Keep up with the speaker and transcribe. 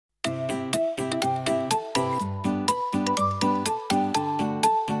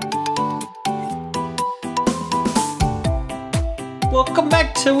Welcome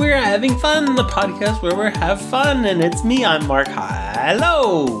back to We're Having Fun, the podcast where we have fun, and it's me, I'm Mark.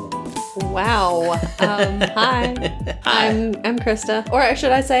 Hello! Wow. Hi. I'm Krista. Or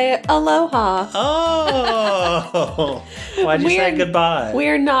should I say aloha? Oh! Why'd you say goodbye?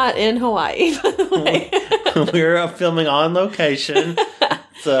 We're not in Hawaii, by the way. We're filming on location.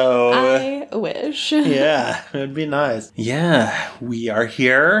 So I wish. Yeah, it would be nice. Yeah, we are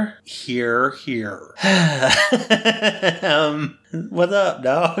here. What's up,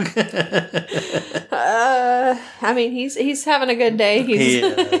 dog? I mean, he's having a good day.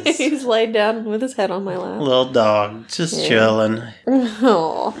 He's laid down with his head on my lap. Little dog, just chilling.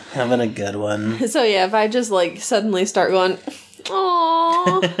 Oh. Having a good one. So yeah, if I just suddenly start going,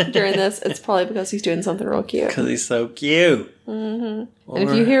 aww, during this, it's probably because he's doing something real cute. Because he's so cute. Mm-hmm. And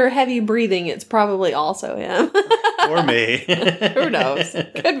if you hear heavy breathing, it's probably also him. Or me. Who knows?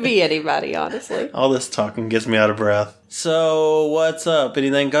 Could be anybody, honestly. All this talking gets me out of breath. So, what's up?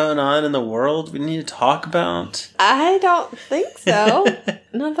 Anything going on in the world we need to talk about? I don't think so.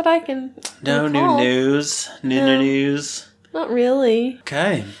 Not that I can No recall. new news? New news? Not really.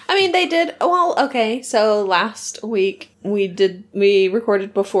 Okay. I mean, they did... Well, okay, so last week we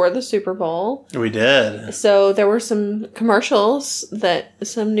recorded before the Super Bowl. We did. So there were some commercials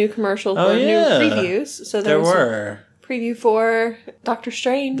some new commercials Oh, or yeah. new previews. So There was were. a preview for Doctor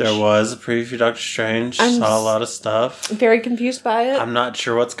Strange. There was a preview for Doctor Strange. Saw a lot of stuff. Very confused by it. I'm not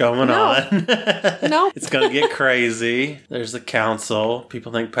sure what's going on. No. It's going to get crazy. There's the council.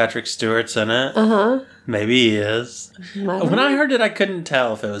 People think Patrick Stewart's in it. Uh-huh. Maybe he is. When I heard it, I couldn't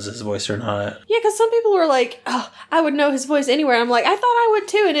tell if it was his voice or not. Yeah, because some people were like, "Oh, I would know his voice anywhere." I'm like, I thought I would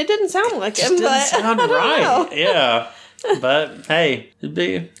too, and it didn't sound like him. It didn't sound I don't right. know. Yeah. But hey, it'd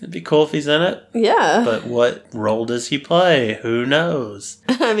be cool if he's in it. Yeah. But what role does he play? Who knows?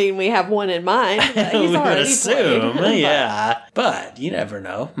 I mean, we have one in mind. But he's We would already assume, played. yeah. But you never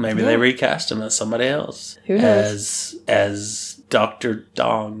know. Maybe they recast him as somebody else. Who knows? As Dr.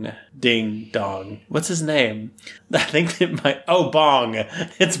 Ding Dong. What's his name? I think it might... Oh, Bong.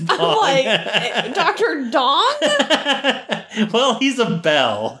 It's Bong. I'm like, Dr. Dong? Well, he's a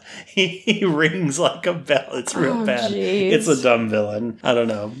bell. He rings like a bell. It's real bad. Geez. It's a dumb villain. I don't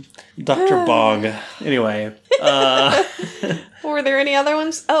know. Dr. Bong. Anyway. Were there any other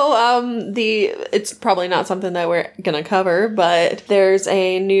ones? Oh, it's probably not something that we're gonna cover, but there's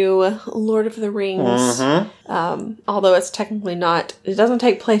a new Lord of the Rings. Mm-hmm. Although it's technically not, it doesn't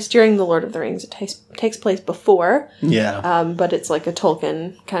take place during the Lord of the Rings. It takes place before. Yeah. But it's like a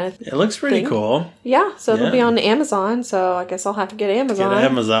Tolkien kind of It looks pretty cool. Yeah, so it'll be Yeah. on Amazon, so I guess I'll have to get Amazon. Get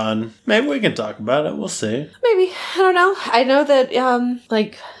Amazon. Maybe we can talk about it. We'll see. Maybe. I don't know. I know that,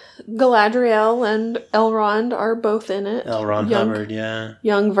 Galadriel and Elrond are both in it. L. Ron Hubbard, yeah.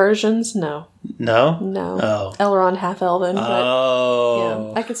 Young versions? No. No? No. Oh. Elrond half-elven, but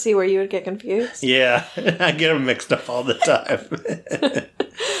Oh. yeah, I could see where you would get confused. Yeah. I get them mixed up all the time.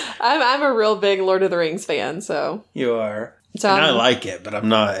 I'm a real big Lord of the Rings fan, so... You are. So and I like it, but I'm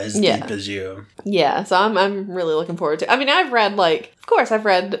not as deep as you. Yeah, so I'm really looking forward to it. I mean, I've read, of course, I've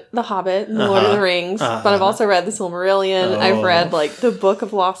read The Hobbit and The Lord of the Rings, but I've also read The Silmarillion. Oh. I've read, the Book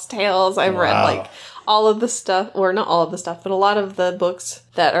of Lost Tales. I've read, all of the stuff, or not all of the stuff, but a lot of the books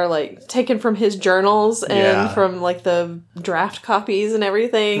that are, taken from his journals and from, the draft copies and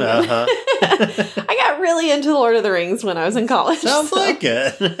everything. Uh-huh. I got really into The Lord of the Rings when I was in college. Sounds like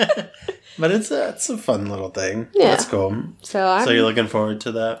it. But it's a fun little thing. Yeah. That's cool. So you're looking forward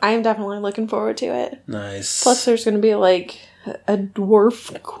to that? I am definitely looking forward to it. Nice. Plus there's going to be a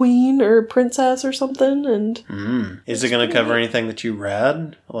dwarf queen or princess or something, and Is it going to cover anything that you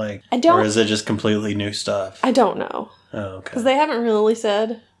read? I don't... Or is it just completely new stuff? I don't know. Oh, okay. Because they haven't really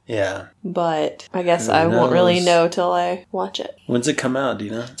said... Yeah. But I guess Who I won't really knows? know till I watch it. When's it come out, do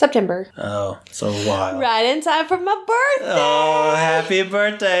you know? September. Oh, so a while. Right in time for my birthday! Oh, happy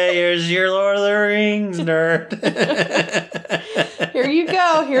birthday. Here's your Lord of the Rings, nerd. Here you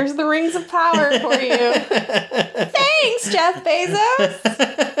go. Here's the rings of power for you. Thanks, Jeff Bezos!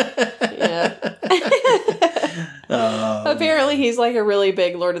 Yeah. Apparently he's a really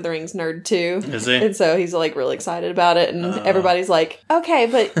big Lord of the Rings nerd too. Is he? And so he's really excited about it, and everybody's like, okay,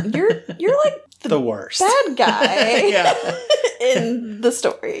 but you're the worst. bad guy Yeah. in the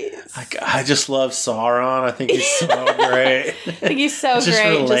stories. I just love Sauron. I think he's so great. I think he's so Just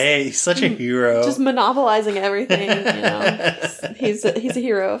great. relate. He's such a hero. Just monopolizing everything, He's a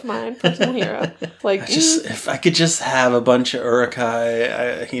hero of mine, personal hero. If I could just have a bunch of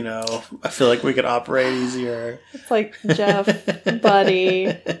Uruk-hai, I feel like we could operate easier. It's like, Jeff, buddy,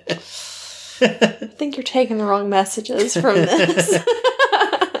 I think you're taking the wrong messages from this.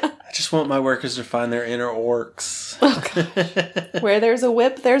 I just just want my workers to find their inner orcs. Oh, gosh. Where there's a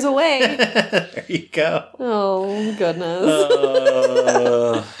whip, there's a way. There you go. Oh, goodness.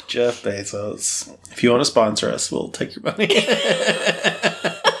 Jeff Bezos. If you want to sponsor us, we'll take your money.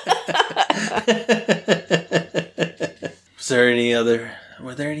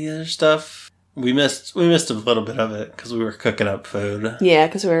 Were there any other stuff? We missed a little bit of it because we were cooking up food. Yeah,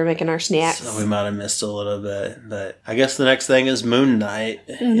 because we were making our snacks. So we might have missed a little bit. But I guess the next thing is Moon Knight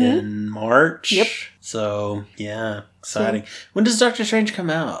in March. Yep. So, yeah. Exciting. When does Doctor Strange come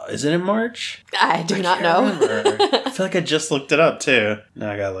out? Is it in March? I do not know. I feel like I just looked it up, too.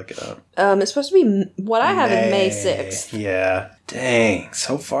 Now I gotta look it up. It's supposed to be, what I have is May 6th. Yeah. Dang,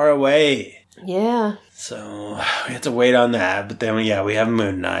 so far away. Yeah. So we have to wait on that. But then, we have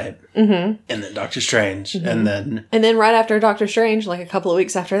Moon Knight. And then Doctor Strange. And then right after Doctor Strange, like a couple of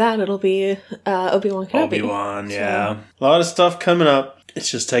weeks after that, it'll be Obi-Wan Kenobi. Obi-Wan, yeah. A lot of stuff coming up. It's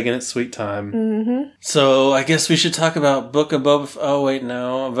just taking its sweet time. So I guess we should talk about Book of Boba Fett. Oh, wait,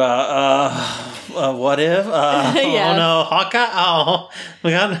 no. About, What If? Yeah. Oh, no. Hawkeye? Oh,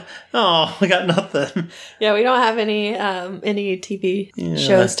 we got nothing. Yeah, we don't have any TV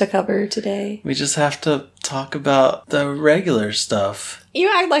shows to cover today. We just have to talk about the regular stuff. You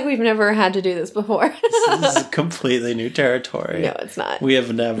act like we've never had to do this before. This is completely new territory. No, it's not. We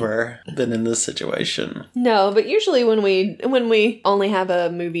have never been in this situation. No, but usually when we only have a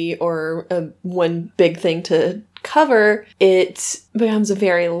movie or one big thing to cover, it becomes a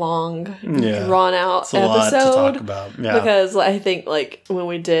very long, drawn out it's a episode. lot to talk about. Yeah. Because I think like when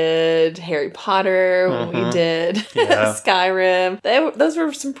we did Harry Potter, when we did Skyrim, those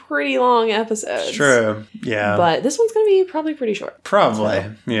were some pretty long episodes. True. Yeah. But this one's going to be probably pretty short. Probably.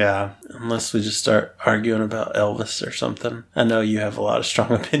 So. Yeah. Unless we just start arguing about Elvis or something. I know you have a lot of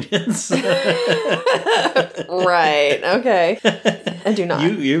strong opinions. Right. Okay. I do not.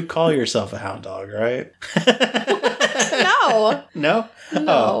 You call yourself a hound dog, right? No. No? No.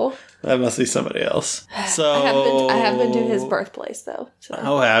 Oh, that must be somebody else. So I have been to his birthplace though. So.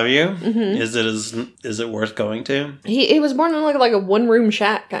 Oh, have you? Mm-hmm. Is it worth going to? He was born in like a one-room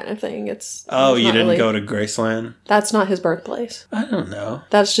shack kind of thing. You didn't go to Graceland? That's not his birthplace. I don't know.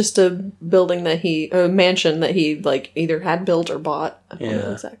 That's just a building a mansion that he like either had built or bought. I don't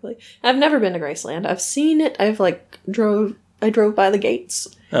know exactly. I've never been to Graceland. I've seen it. I drove by the gates.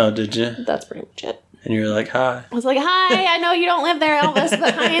 Oh, did you? That's pretty much it. And you were like, hi. I was like, hi, I know you don't live there, Elvis,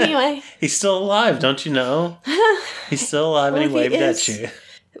 but hi anyway. He's still alive, don't you know? He's still alive and he waved at you.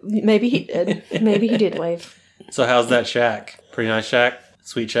 Maybe he did. Maybe he did wave. So how's that shack? Pretty nice shack?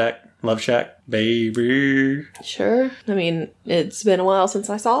 Sweet shack? Love shack? Baby? Sure. I mean, it's been a while since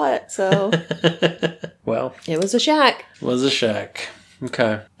I saw it, so. Well. It was a shack. It was a shack.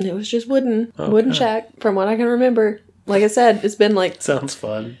 Okay. It was just wooden shack, from what I can remember. Like I said, it's been like... Sounds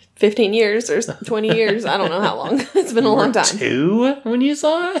fun. 15 years or 20 years. I don't know how long. It's been a long time. 2 when you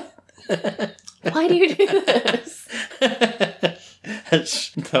saw it? Why do you do this? I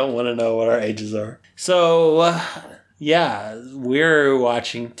just don't want to know what our ages are. So, we're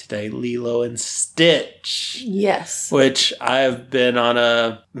watching today Lilo and Stitch. Yes. Which I've been on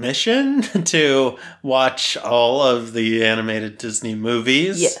a mission to watch all of the animated Disney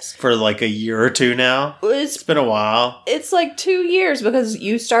movies. Yes. For like a year or 2 now. It's been a while. It's like 2 years because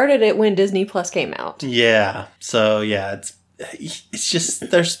you started it when Disney Plus came out. Yeah. So, it's just,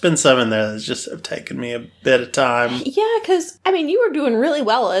 there's been some in there that's just have taken me a bit of time. Yeah, because, I mean, you were doing really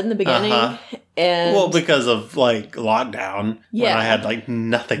well in the beginning. And well, because of, like, lockdown. Yeah. When I had, like,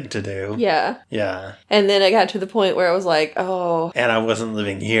 nothing to do. Yeah. Yeah. And then it got to the point where I was like, oh. And I wasn't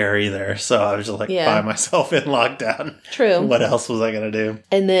living here either. So I was just, like, by myself in lockdown. True. What else was I going to do?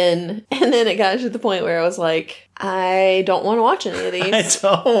 And then it got to the point where I was like, I don't want to watch any of these.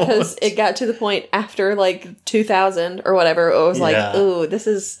 I don't. Because it got to the point after, like, 2000 or whatever, it was like, ooh, this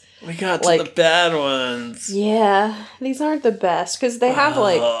is... We got to the bad ones. Yeah. These aren't the best. Because they have,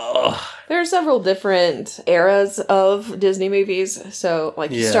 there are several different eras of Disney movies. So,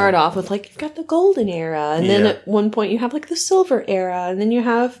 you start off with, you've got the golden era. And then at one point you have, the silver era. And then you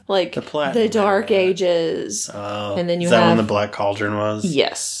have, the dark ages. Oh. And then you Is that when the Black Cauldron was?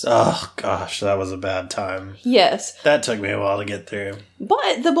 Yes. Oh, gosh. That was a bad time. Yes. That took me a while to get through.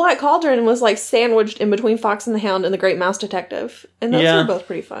 But the Black Cauldron was, sandwiched in between Fox and the Hound and the Great Mouse Detective. And those were both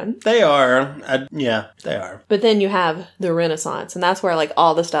pretty fun. They are. They are. But then you have the Renaissance. And that's where,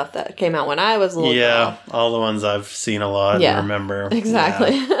 all the stuff that came out when I was a little girl. All the ones I've seen a lot and remember.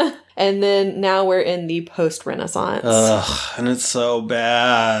 Exactly. Yeah. And then now we're in the post-Renaissance. Ugh, and it's so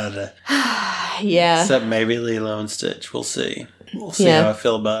bad. Yeah. Except maybe Lilo and Stitch. We'll see. We'll see how I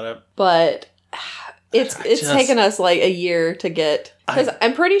feel about it. But it's taken us a year to get Because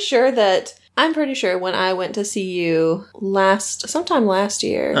I'm pretty sure when I went to see you sometime last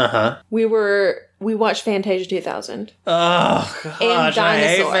year, we watched Fantasia 2000. Oh, gosh, and Dinosaur. I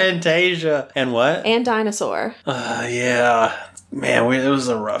hate Fantasia. And what? And Dinosaur. Yeah. Man, it was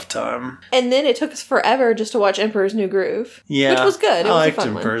a rough time. And then it took us forever just to watch Emperor's New Groove. Yeah. Which was good. I liked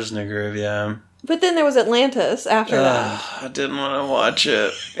Emperor's New Groove, yeah. But then there was Atlantis after that. I didn't want to watch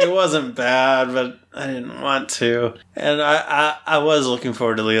it. It wasn't bad, but I didn't want to. And I was looking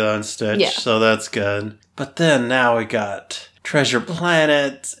forward to Lilo and Stitch, so that's good. But then now we got Treasure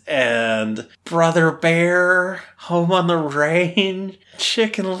Planet and Brother Bear, Home on the Range,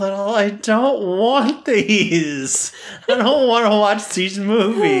 Chicken Little. I don't want these. I don't want to watch these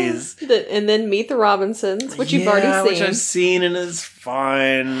movies. And then Meet the Robinsons, which you've already seen. Which I've seen and it's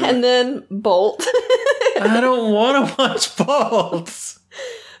fine. And then Bolt. I don't want to watch Bolt.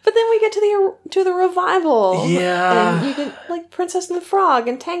 But then we get to the revival. Yeah. And you get like Princess and the Frog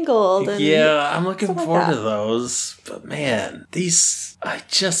and Tangled. And I'm looking forward to those. But man, these, I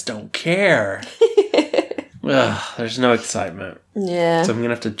just don't care. There's no excitement. Yeah. So I'm going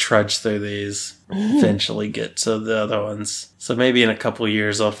to have to trudge through these, eventually get to the other ones. So maybe in a couple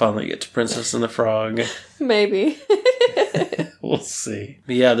years I'll finally get to Princess and the Frog. Maybe. We'll see.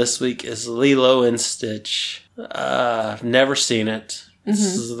 But yeah, this week is Lilo and Stitch. I've never seen it. This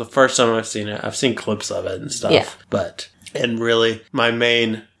is the first time I've seen it. I've seen clips of it and stuff. Yeah. And really, my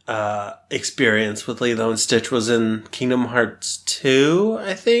main experience with Lilo and Stitch was in Kingdom Hearts 2,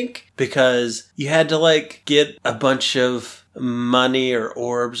 I think. Because you had to, like, get a bunch of money or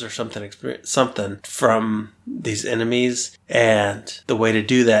orbs or something from these enemies. And the way to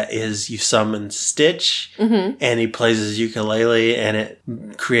do that is you summon Stitch, and he plays his ukulele, and it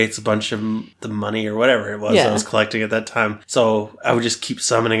creates a bunch of the money or whatever it was I was collecting at that time. So I would just keep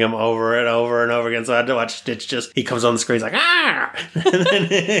summoning him over and over and over again. So I had to watch Stitch he comes on the screen, he's like, ah! And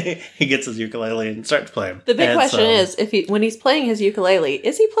then he gets his ukulele and starts playing. The big question is, when he's playing his ukulele,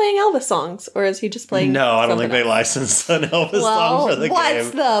 is he playing Elvis songs, or is he just playing No, I don't think they licensed an Elvis song for the game.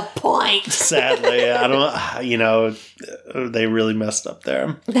 What's the point? Sadly, I don't, they really messed up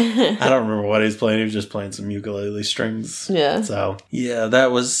there. I don't remember what he was playing. He was just playing some ukulele strings. Yeah. So, yeah,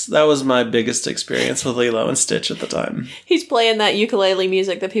 that was my biggest experience with Lilo and Stitch at the time. He's playing that ukulele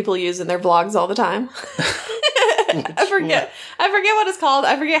music that people use in their vlogs all the time. I forget what it's called.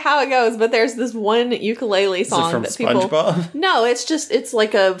 I forget how it goes, but there's this one ukulele song from that people. SpongeBob? No, it's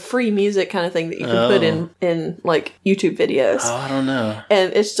like a free music kind of thing that you can put in like YouTube videos. Oh, I don't know.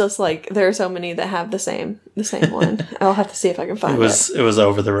 And it's just like there are so many that have the same one. I'll have to see if I can find it. It was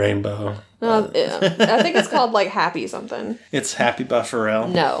Over the Rainbow. Yeah. I think it's called like Happy something. It's Happy by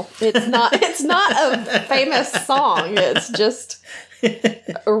Pharrell. No, it's not. It's not a famous song. It's just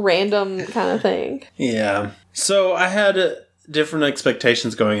a random kind of thing. Yeah. So I had different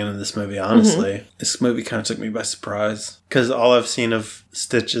expectations going into this movie, honestly. This movie kind of took me by surprise. Because all I've seen of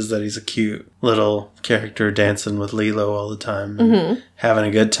Stitch is that he's a cute little character dancing with Lilo all the time and having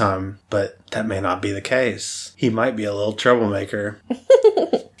a good time. But that may not be the case. He might be a little troublemaker.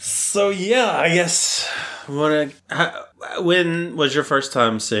 So yeah, I guess... When was your first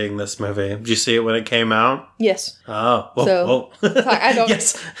time seeing this movie? Did you see it when it came out? Yes. Oh. Whoa.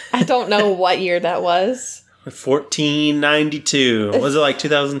 I don't know what year that was. 1492. Was it like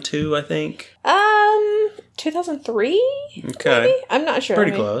 2002, I think? 2003? Okay. Maybe? I'm not sure.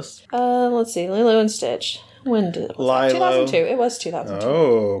 Pretty close. Let's see. Lilo and Stitch. When did it? 2002. It was 2002.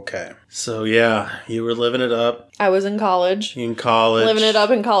 Oh, okay. So, yeah, you were living it up. I was in college. Living it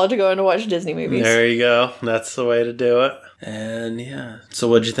up in college, going to watch Disney movies. There you go. That's the way to do it. And, yeah. So,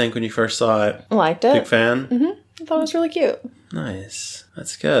 what'd you think when you first saw it? I liked it. Big fan? I thought it was really cute. Nice.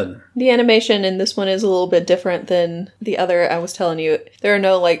 That's good. The animation in this one is a little bit different than the other. I was telling you, there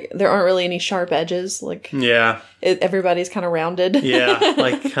aren't really any sharp edges. Yeah. Everybody's kind of rounded. Yeah,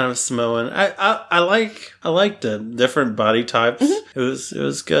 like kind of Samoan. I liked it. Different body types. It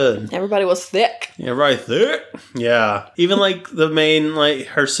was good. Everybody was thick. Yeah, right, thick. Yeah. Even like the main, like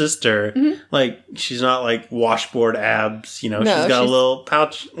her sister, like she's not like washboard abs, she's got a little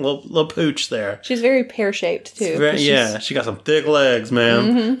pouch, little pooch there. She's very pear-shaped too. She got some thick legs, man.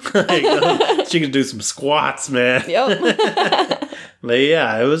 She can do some squats, man. Yep. But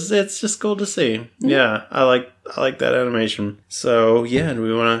yeah, it's just cool to see. Yeah, I like that animation. So yeah, do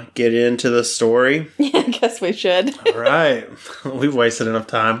we want to get into the story? Yeah, I guess we should. All right. We've wasted enough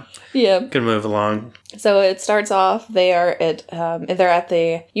time. Yeah. Can move along. So it starts off, they're at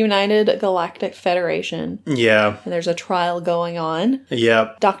the United Galactic Federation. Yeah. And there's a trial going on.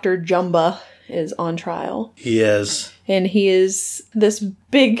 Yep. Dr. Jumba is on trial. He is. And he is this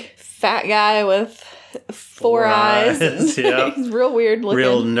big fat guy with four eyes. Yeah. He's real weird looking.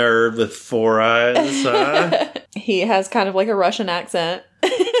 Real nerd with 4 eyes, huh? He has kind of like a Russian accent.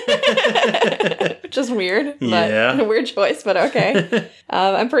 Which is weird. Yeah. A weird choice, but okay.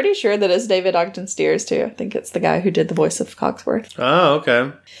 I'm pretty sure that it's David Ogden Stiers, too. I think it's the guy who did the voice of Cogsworth. Oh,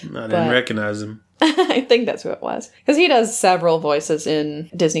 okay. I didn't recognize him. I think that's who it was. Because he does several voices in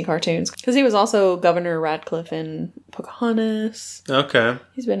Disney cartoons. Because he was also Governor Radcliffe in Pocahontas. Okay.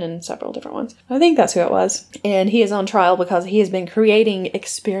 He's been in several different ones. I think that's who it was. And he is on trial because he has been creating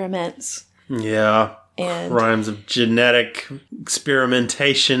experiments. Yeah. And crimes of genetic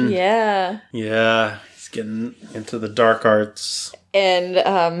experimentation. Yeah. Yeah. He's getting into the dark arts.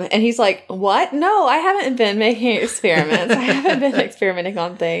 And he's like, what? No, I haven't been making experiments. I haven't been experimenting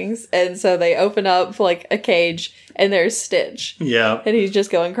on things. And so they open up like a cage and there's Stitch. Yeah. And he's just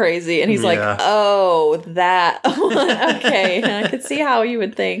going crazy. And he's like, oh, that one. Okay. And I could see how you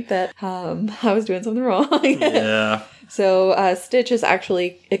would think that I was doing something wrong. Yeah. So Stitch is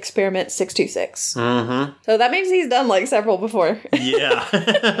actually experiment 626. Mm-hmm. So that means he's done like several before. Yeah.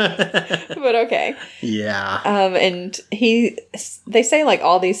 But okay. Yeah. And they say like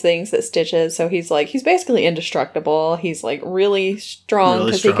all these things that Stitch is. So he's basically indestructible. He's like really strong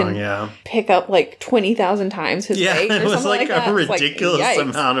because he can pick up like 20,000 times his weight. It was like a ridiculous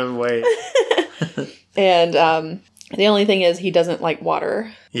amount of weight. And the only thing is he doesn't like water.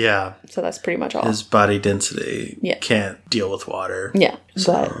 Yeah. So that's pretty much all. His body density can't deal with water. Yeah.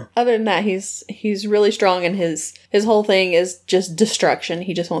 So. But other than that, he's really strong, and his whole thing is just destruction.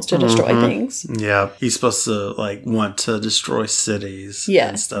 He just wants to destroy things. Yeah. He's supposed to want to destroy cities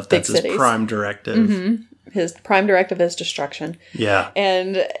and stuff. Big That's his cities. prime directive. Mm-hmm. His prime directive is destruction. Yeah.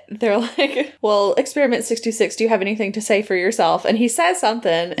 And they're like, well, Experiment 66, do you have anything to say for yourself? And he says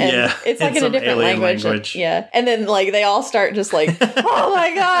something, and it's like in a different language. Yeah. And then they all start just like, oh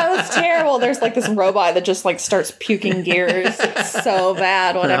my God, that's terrible. There's like this robot that just starts puking gears. It's so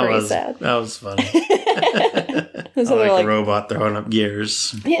bad whenever he said. That was funny. So I like a robot throwing up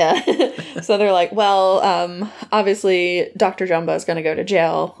gears. Yeah. So they're like, well, obviously Dr. Jumbo is going to go to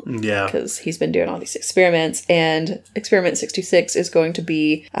jail. Yeah. Because he's been doing all these experiments. And Experiment 66 is going to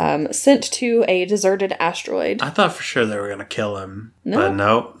be sent to a deserted asteroid. I thought for sure they were going to kill him. No. But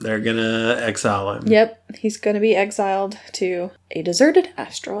nope, they're going to exile him. Yep. He's going to be exiled to a deserted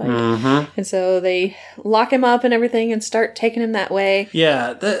asteroid. Mm-hmm. And so they lock him up and everything and start taking him that way.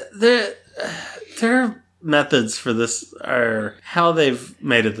 Yeah. Their methods for this are how they've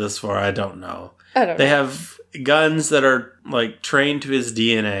made it this far. I don't know. They have guns that are trained to his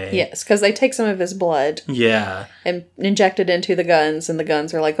DNA. Yes, because they take some of his blood. Yeah. And inject it into the guns, and the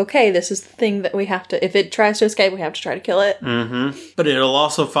guns are like, okay, this is the thing that we have to, if it tries to escape, we have to try to kill it. Mm-hmm. But it'll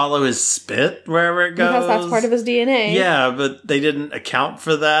also follow his spit wherever it goes. Because that's part of his DNA. Yeah, but they didn't account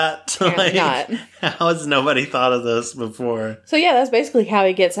for that. Not. How has nobody thought of this before? So yeah, that's basically how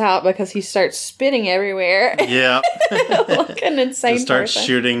he gets out, because he starts spitting everywhere. Yeah. Like an insane He starts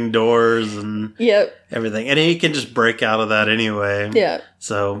shooting doors and everything. And he can just break out of that anyway. Yeah.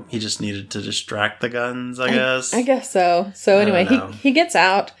 So he just needed to distract the guns, I guess. I guess so. So anyway, he gets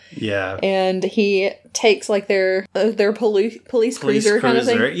out. Yeah. And he takes their police cruiser kind of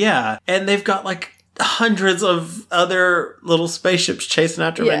thing. Yeah. And they've got hundreds of other little spaceships chasing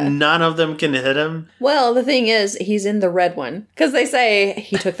after him, and none of them can hit him. Well, the thing is, he's in the red one. Because they say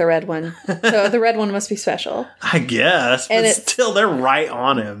he took the red one. So the red one must be special. I guess. But still, they're right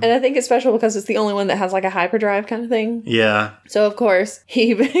on him. And I think it's special because it's the only one that has a hyperdrive kind of thing. Yeah. So, of course,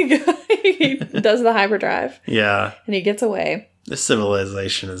 he does the hyperdrive. Yeah. And he gets away. This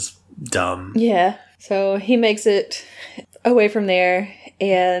civilization is dumb. Yeah. So he makes it away from there.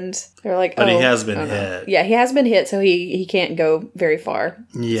 And they're like, but he has been hit. Yeah, he has been hit, so he can't go very far.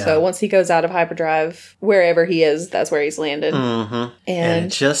 Yeah. So once he goes out of hyperdrive, wherever he is, that's where he's landed. Mm-hmm. And it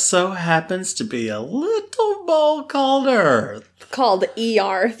just so happens to be a little ball called Earth. Called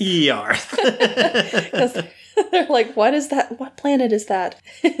E-Arth. E-Arth. They're like, what is that? What planet is that?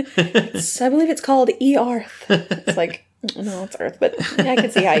 I believe it's called E-Arth. It's like, no, it's Earth, but I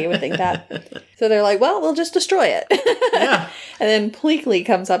can see how you would think that. So they're like, well, we'll just destroy it. Yeah. And then Pleakley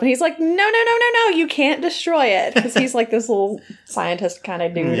comes up and he's like, no, you can't destroy it. Because he's like this little scientist kind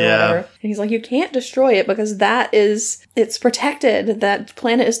of dude or whatever. And he's like, you can't destroy it because it's protected. That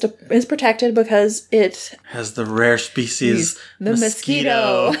planet is protected because it has the rare species, the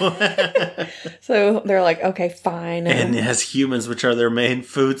mosquito. So they're like, okay, fine. And it has humans, which are their main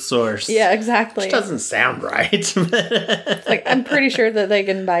food source. Yeah, exactly. Which doesn't sound right. I'm pretty sure that they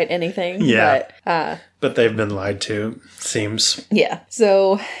can bite anything. Yeah. But they've been lied to, seems. Yeah.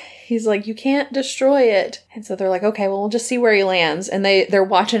 So he's like, you can't destroy it. And so they're like, okay, well, we'll just see where he lands. And they're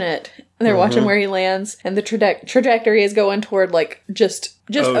watching it and they're watching where he lands, and the trajectory is going toward like just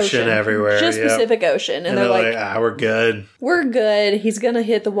ocean everywhere, just Pacific Ocean, and they're like, we're good. We're good. He's gonna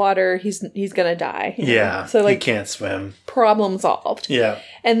hit the water. He's gonna die. Yeah. So like, he can't swim. Problem solved. Yeah.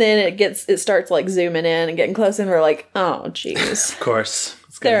 And then it starts like zooming in and getting close, and we're like, oh jeez. Of course.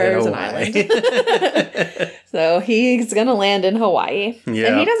 There's an island. So he's gonna land in Hawaii. Yeah.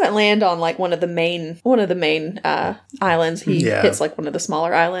 And he doesn't land on like one of the main islands. He hits like one of the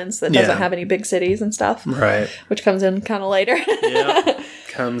smaller islands that doesn't have any big cities and stuff. Right. Which comes in kind of later. Yeah.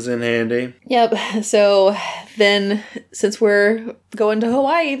 Comes in handy. Yep. So then, since we're going to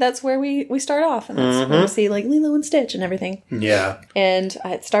Hawaii, that's where we start off. And that's where we see like Lilo and Stitch and everything. Yeah. And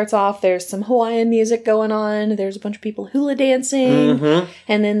it starts off, there's some Hawaiian music going on. There's a bunch of people hula dancing.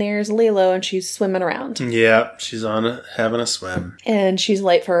 And then there's Lilo, and she's swimming around. Yeah. She's having a swim. And she's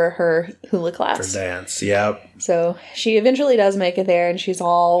late for her hula class. For dance. Yep. So she eventually does make it there, and she's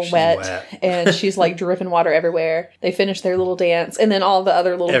all wet. And she's like dripping water everywhere. They finish their little dance, and then all the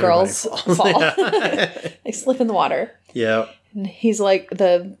other little girls fall. They slip in the water. Yep. And he's like,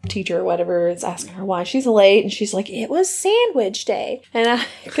 the teacher or whatever is asking her why she's late, and she's like, it was sandwich day. And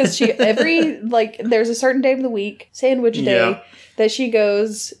because there's a certain day of the week, sandwich day, that she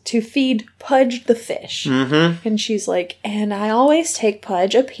goes to feed Pudge the fish. And she's like, and I always take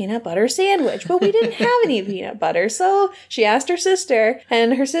Pudge a peanut butter sandwich, but we didn't have any peanut butter. So she asked her sister,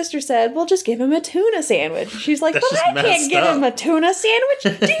 and her sister said, well, just give him a tuna sandwich. She's like, but I can't give him a tuna sandwich.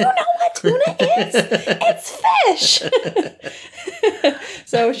 Do you know what tuna is? It's fish.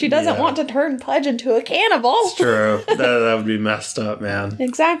 So she doesn't want to turn Pudge into a cannibal. It's true. That would be messed up, man.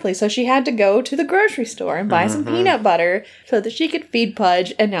 Exactly. So she had to go to the grocery store and buy some peanut butter so that she could feed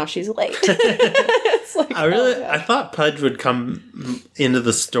Pudge, and now she's late. It's like, I thought Pudge would come into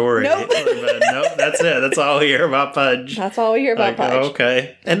the story. Nope. But nope, that's it. That's all we hear about Pudge. That's all we hear about Pudge. Oh,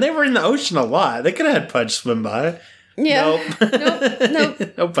 okay. And they were in the ocean a lot. They could have had Pudge swim by. Yeah.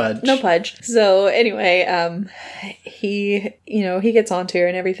 Nope. No Pudge. No Pudge. So anyway, he gets onto her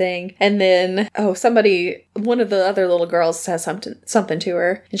and everything. And then, one of the other little girls says something to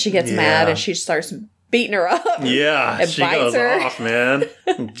her, and she gets mad, and she starts beating her up. Yeah, and she bites goes her. off, man.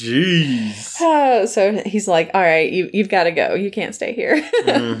 Jeez. So he's like, all right, you've got to go. You can't stay here.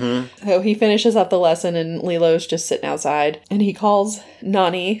 So he finishes up the lesson, and Lilo's just sitting outside, and he calls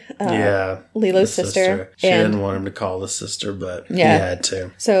Nani, Lilo's sister. She didn't want him to call the sister, but he had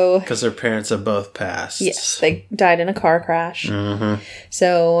to. So because their parents have both passed. Yes, they died in a car crash.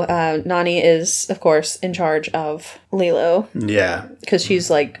 So Nani is, of course, in charge of Lilo. Yeah. Because she's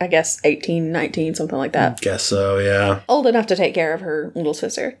like, I guess, 18, 19, something like that. Guess so, yeah. Old enough to take care of her little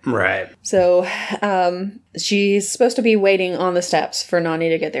sister. Right. So she's supposed to be waiting on the steps for Nani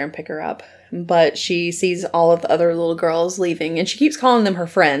to get there and pick her up. But she sees all of the other little girls leaving, and she keeps calling them her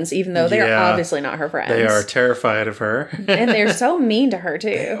friends, even though they are obviously not her friends. They are terrified of her. And they're so mean to her, too.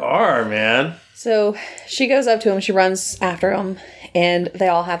 They are, man. So she goes up to him, she runs after him, and they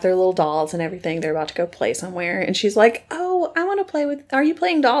all have their little dolls and everything. They're about to go play somewhere. And she's like, oh, I want to play with... Are you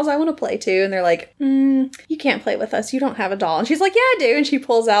playing dolls? I want to play, too. And they're like, you can't play with us. You don't have a doll. And she's like, yeah, I do. And she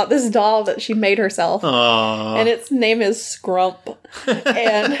pulls out this doll that she made herself. Aww. And its name is Scrump.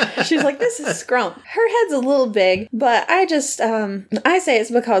 And she's like, this is Scrump. Her head's a little big, but I say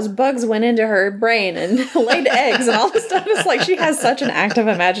it's because bugs went into her brain and laid eggs and all this stuff. It's like she has such an active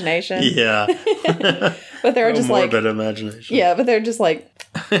imagination. Yeah. But they're just like... morbid imagination. Yeah, but they're just like,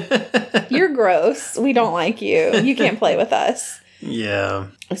 you're gross. We don't like you. You can't play with us. Yeah.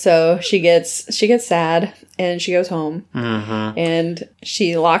 So she gets sad, and she goes home, and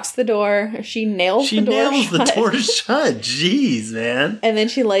she locks the door. She nails the door shut. Jeez, man. And then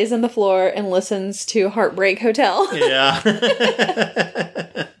she lays on the floor and listens to Heartbreak Hotel. Yeah.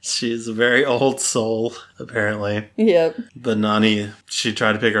 She's a very old soul, apparently. Yep. But Nani, she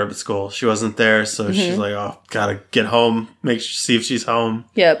tried to pick her up at school. She wasn't there, so she's like, oh, gotta get home, see if she's home.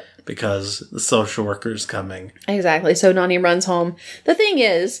 Yep. Because the social worker's coming. Exactly. So Nani runs home. The thing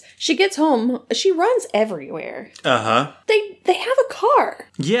is, she gets home, she runs everywhere. Uh-huh. They have a car.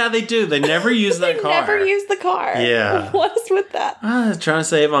 Yeah, they do. They never use that car. They never use the car. Yeah. What's with that? Trying to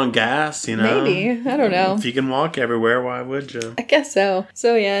save on gas, you know? Maybe. I don't know. If you can walk everywhere, why would you? I guess so.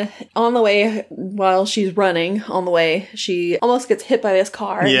 So yeah, on the way, while she's running, on the way, she almost gets hit by this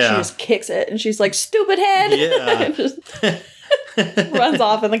car. Yeah. And she just kicks it. And she's like, stupid head. Yeah. Runs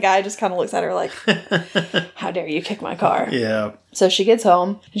off, and the guy just kind of looks at her like, how dare you kick my car? Yeah. So she gets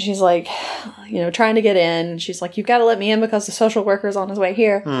home and she's like, trying to get in. She's like, you've got to let me in because the social worker's on his way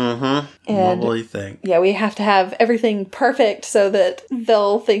here. Mm-hmm. And what will he think? Yeah, we have to have everything perfect so that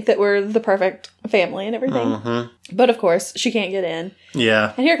they'll think that we're the perfect family and everything. Mm-hmm. But of course, she can't get in.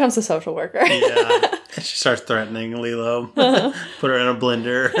 Yeah. And here comes the social worker. Yeah. She starts threatening Lilo. Put her in a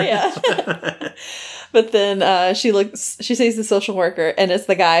blender. Yeah. But then she sees the social worker, and it's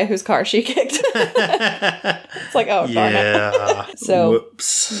the guy whose car she kicked. It's like, oh, darn it. So,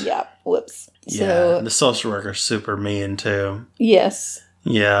 whoops. Yeah, whoops. Yeah, so, the social worker's super mean, too. Yes.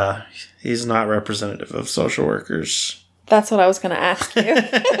 Yeah, he's not representative of social workers. That's what I was going to ask you.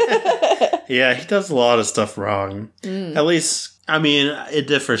 Yeah, he does a lot of stuff wrong. At least, I mean, it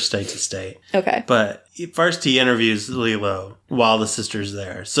differs state to state. Okay. But first he interviews Lilo while the sister's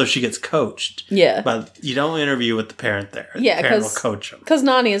there. So she gets coached. Yeah. But you don't interview with the parent there. Yeah, the parent will coach him. Because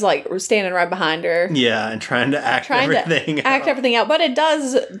Nani is like standing right behind her. Yeah, and trying to act everything out. But it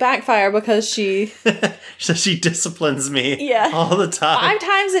does backfire because she... So she disciplines me all the time. 5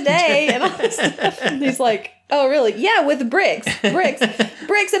 times a day and all this stuff. And he's like... Oh, really? Yeah, with bricks in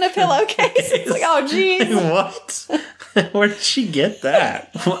a pillowcase. It's like, oh, geez. What? Where did she get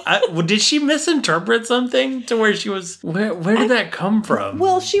that? Did she misinterpret something to where she was? Where did that come from?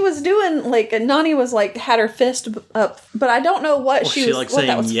 Well, she was doing Nani was had her fist up, but I don't know what she was. Like what saying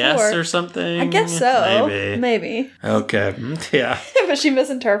that was yes for. Or something. I guess so. Maybe. Okay. Yeah. But she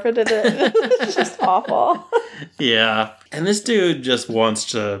misinterpreted it. It's just awful. Yeah. And this dude just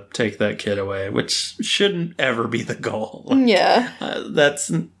wants to take that kid away, which shouldn't ever be the goal. Yeah.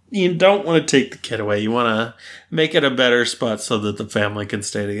 You don't want to take the kid away. You want to make it a better spot so that the family can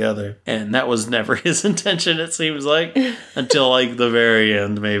stay together. And that was never his intention, it seems like, until the very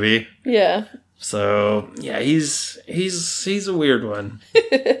end, maybe. Yeah. So, yeah, he's a weird one.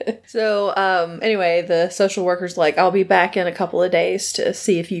 So, anyway, the social worker's like, I'll be back in a couple of days to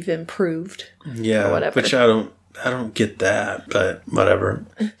see if you've improved. Yeah, or whatever. Which I don't get that, but whatever.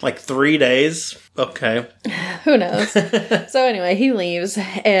 3 days? Okay. Who knows? So anyway, he leaves,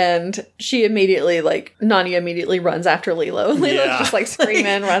 and Nani immediately runs after Lilo. Lilo's just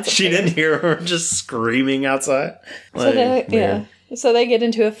screaming, runs. She didn't hear her just screaming outside. So they get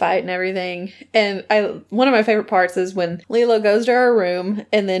into a fight and everything. And one of my favorite parts is when Lilo goes to her room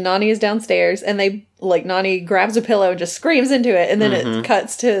and then Nani is downstairs and they Nani grabs a pillow and just screams into it. And then it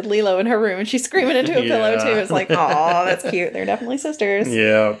cuts to Lilo in her room and she's screaming into a pillow too. It's like, aw, that's cute. They're definitely sisters.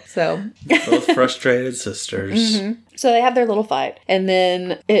 Yeah. So. Both frustrated sisters. Mm-hmm. So they have their little fight. And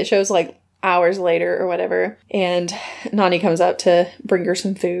then it shows hours later or whatever. And Nani comes up to bring her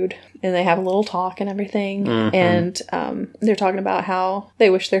some food. And they have a little talk and everything. Mm-hmm. And they're talking about how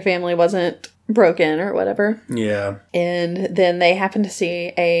they wish their family wasn't broken or whatever. Yeah. And then they happen to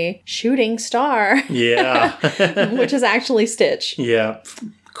see a shooting star. Yeah. Which is actually Stitch. Yeah.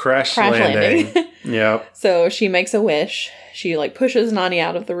 Crash landing. Yep. So she makes a wish. She pushes Nani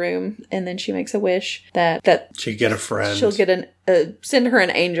out of the room, and then she makes a wish that she'll get a friend. She'll get send her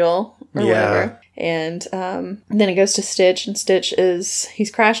an angel or whatever. And then it goes to Stitch, and Stitch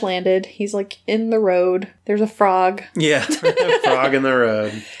he's crash landed. He's in the road. There's a frog. Yeah, a frog in the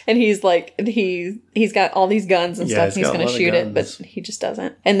road. And he's he's got all these guns and stuff, and he's going to shoot it, but he just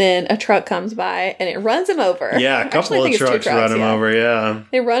doesn't. And then a truck comes by, and it runs him over. Yeah, a couple of trucks run him over, yeah.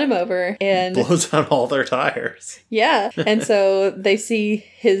 They run him over, and blows out all their tires. Yeah, and so they see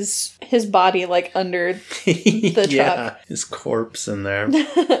his body under the truck. Yeah, his corpse in there.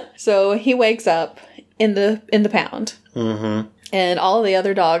 So he wakes up in the pound. Mm-hmm. And all of the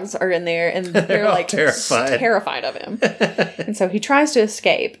other dogs are in there, and they're terrified of him. And so he tries to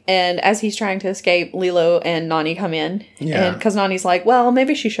escape. And as he's trying to escape, Lilo and Nani come in. Yeah. And because Nani's like, well,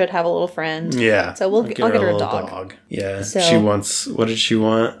 maybe she should have a little friend. Yeah. So I'll get her a dog. Yeah. So, she wants, what did she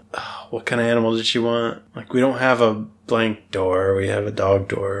want? Oh, what kind of animal did she want? We don't have a blank door. We have a dog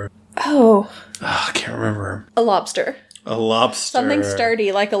door. Oh. I can't remember. A lobster. A lobster. Something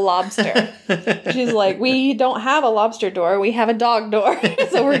sturdy like a lobster. She's like, we don't have a lobster door. We have a dog door.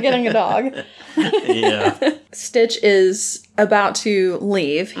 So we're getting a dog. Yeah. Stitch is about to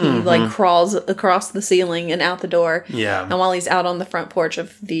leave. He crawls across the ceiling and out the door. Yeah. And while he's out on the front porch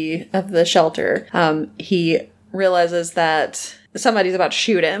of the shelter, he realizes that somebody's about to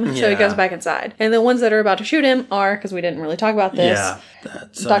shoot him. Yeah. So he goes back inside. And the ones that are about to shoot him are, because we didn't really talk about this,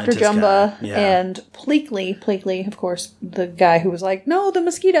 Dr. Jumba and Pleakley, of course, the guy who was like, no, the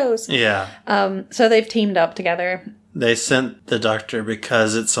mosquitoes. Yeah. So they've teamed up together. They sent the doctor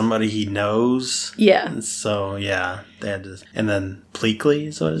because it's somebody he knows. Yeah. And so, yeah, they had to. And then Pleakley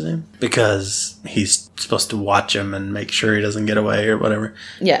is what his name? Because he's supposed to watch him and make sure he doesn't get away or whatever.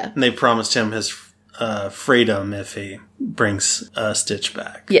 Yeah. And they promised him his freedom if he brings Stitch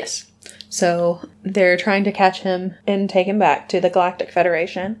back. Yes. So they're trying to catch him and take him back to the Galactic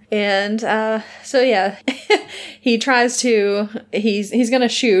Federation. And he tries to, he's going to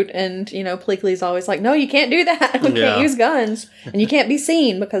shoot. And, Pleakley's always like, no, you can't do that. We can't use guns. And you can't be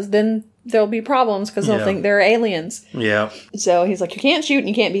seen because then there'll be problems because they'll think they're aliens. Yeah. So he's like, you can't shoot and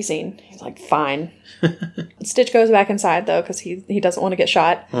you can't be seen. He's like, fine. Stitch goes back inside, though, because he doesn't want to get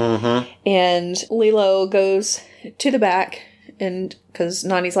shot. Mm-hmm. And Lilo goes to the back. And because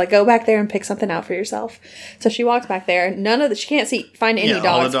Nani's like, go back there and pick something out for yourself. So she walks back there. She can't find any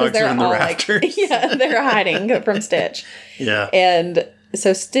dogs because they're all like, they're hiding from Stitch. Yeah. And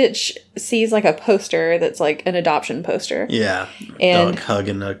so Stitch sees like a poster that's like an adoption poster. Yeah. And dog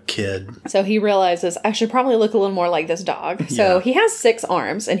hugging a kid. So he realizes I should probably look a little more like this dog. So he has 6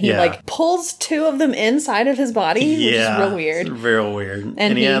 arms and he like pulls 2 of them inside of his body, which is real weird. It's real weird.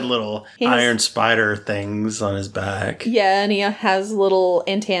 And he had little iron spider things on his back. Yeah, and he has little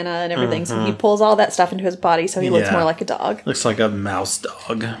antenna and everything. So he pulls all that stuff into his body so he looks more like a dog. Looks like a mouse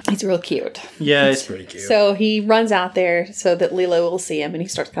dog. He's real cute. Yeah, he's pretty cute. So he runs out there so that Lilo will see him and he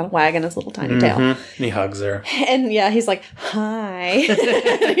starts kind of wagging his little tiny tail. And he hugs her. And he's like, hi.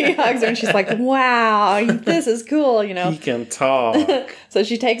 He hugs her and she's like, wow, this is cool, He can talk. So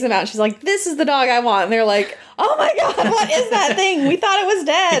she takes him out and she's like, this is the dog I want. And they're like, oh my God, what is that thing? We thought it was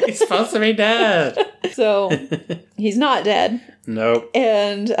dead. He's supposed to be dead. So he's not dead. Nope.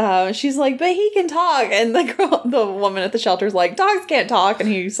 And she's like, but he can talk. And the woman at the shelter's like, dogs can't talk. And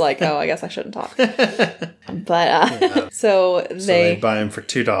he's like, oh, I guess I shouldn't talk. But so they buy him for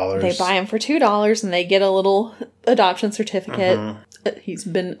 $2. They buy him for $2 and they get a little adoption certificate. He's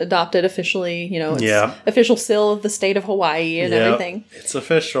been adopted officially, it's official seal of the state of Hawaii and everything. It's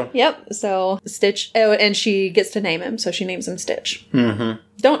official. Yep. So Stitch, and she gets to name him, so she names him Stitch. Mm-hmm.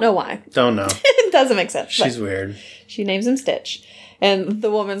 Don't know why. Don't know. It doesn't make sense. She's weird. She names him Stitch. And the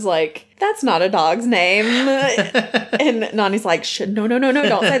woman's like, that's not a dog's name. And Nani's like, no,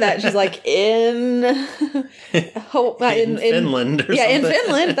 don't say that. She's like, in Finland or something. Yeah, in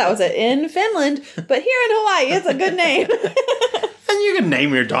Finland. That was it. In Finland. But here in Hawaii, it's a good name. And you can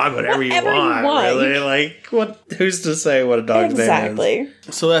name your dog whatever you want. Really. Like, who's to say what a dog's name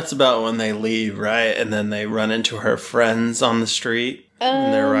is? So that's about when they leave, right? And then they run into her friends on the street.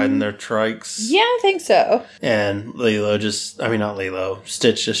 And they're riding their trikes. Yeah, I think so. And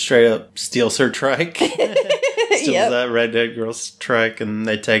Stitch just straight up steals her trike. Steals that redhead girl's trike, and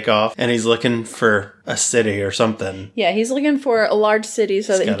they take off. And he's looking for a city or something. Yeah, he's looking for a large city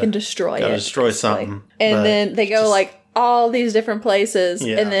so that he can destroy it. Destroy something. And then they go all these different places.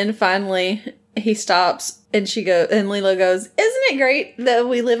 Yeah. And then finally he stops. And Lilo goes, isn't it great that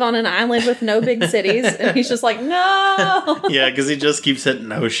we live on an island with no big cities? And he's just like, no. Yeah, because he just keeps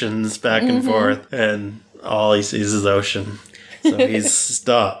hitting oceans back and forth. And all he sees is ocean. So he's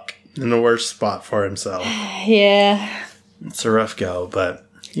stuck in the worst spot for himself. Yeah. It's a rough go, but,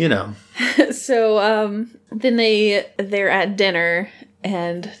 So then they're at dinner.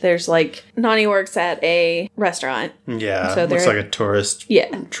 And there's Nani works at a restaurant. Yeah, so looks like a tourist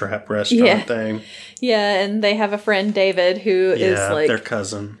trap restaurant thing. Yeah, and they have a friend, David, who is their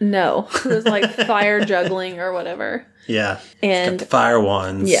cousin. No, who is fire juggling or whatever. Yeah, and he's got the fire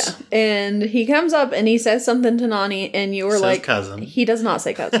wands. Yeah, and he comes up and he says something to Nani, and you were like, cousin. He does not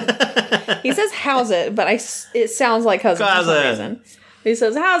say cousin. He says, how's it? But it sounds like cousin for some reason. He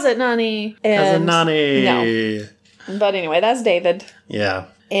says, how's it, Nani? And cousin Nani. No. But anyway, that's David. Yeah.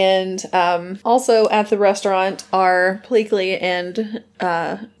 And also at the restaurant are Pleakley and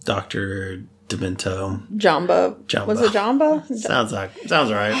Dr. Demento. Jamba. Was it Jamba? Sounds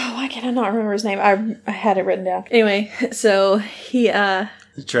right. Oh, why can I not remember his name? I had it written down. Anyway, so he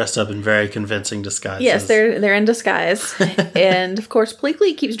dressed up in very convincing disguises. Yes, they're in disguise. And of course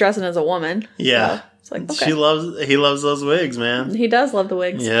Pleakley keeps dressing as a woman. Yeah. So it's like, okay. He loves those wigs, man. He does love the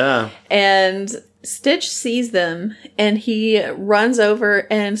wigs. Yeah. And Stitch sees them, and he runs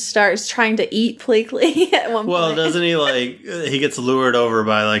over and starts trying to eat Pleakley at one point. Well, doesn't he, he gets lured over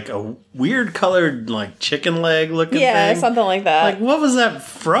by, a weird colored, chicken leg looking thing? Yeah, something like that. What was that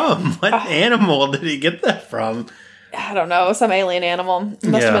from? What animal did he get that from? I don't know, some alien animal. It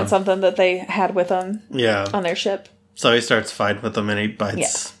must have been something that they had with them on their ship. So he starts fighting with them, and he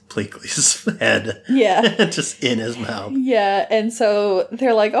bites Pleakley's head. Yeah. Just in his mouth. Yeah, and so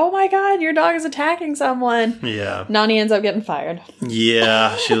they're like, oh my God, your dog is attacking someone. Yeah. Nani ends up getting fired.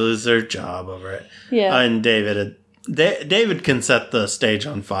 Yeah, she loses her job over it. Yeah. And David can set the stage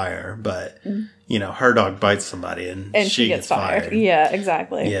on fire, but, her dog bites somebody and she gets fired. Yeah,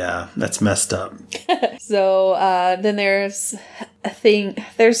 exactly. Yeah, that's messed up. So then there's a thing.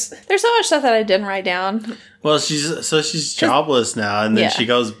 There's so much stuff that I didn't write down. Well, she's jobless now, and then she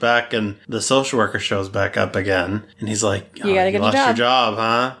goes back, and the social worker shows back up again, and he's like, "You gotta get a job. Your job,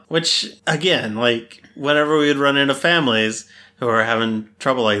 huh?" Which, again, like, whenever we would run into families who are having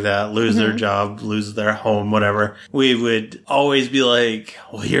trouble like that, lose their job, lose their home, whatever, we would always be like,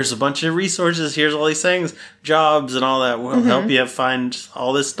 well, here's a bunch of resources, here's all these things, jobs and all that, we'll help you find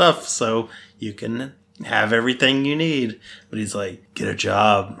all this stuff so you can have everything you need. But he's like, get a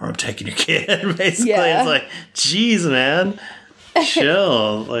job or I'm taking your kid, basically. It's like, geez, man.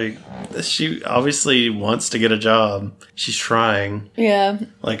 Chill. Like, she obviously wants to get a job. She's trying. Yeah.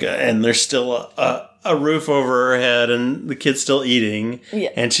 Like, and there's still a roof over her head and the kid's still eating. Yeah.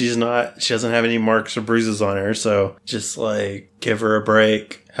 And she doesn't have any marks or bruises on her. So just like, give her a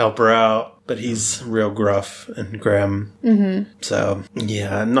break, help her out. But he's real gruff and grim. Mm-hmm. So,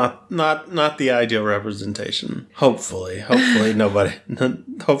 yeah, not the ideal representation. Hopefully no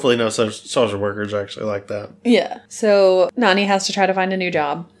social workers are actually like that. Yeah. So, Nani has to try to find a new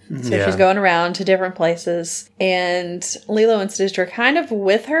job. So she's going around to different places, and Lilo and Stitch are kind of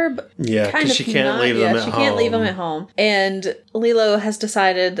with her, but because she can't leave them at home. She can't leave them at home. And Lilo has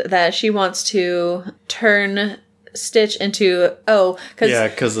decided that she wants to turn Stitch into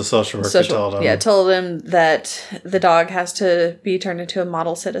because the social worker told him that the dog has to be turned into a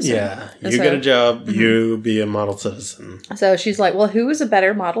model citizen. Get a job, you be a model citizen. So she's like, well, who is a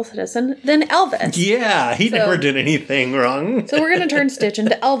better model citizen than Elvis? He never did anything wrong. So we're gonna turn Stitch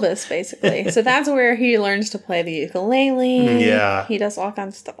into Elvis, basically. So that's where he learns to play the ukulele. He does all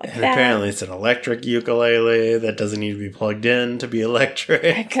kinds of stuff like that. And apparently it's an electric ukulele that doesn't need to be plugged in to be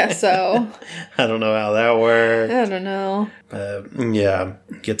electric. I guess so. I don't know how that works. I don't know. But,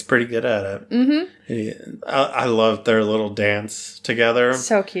 gets pretty good at it. Mm-hmm. I love their little dance together.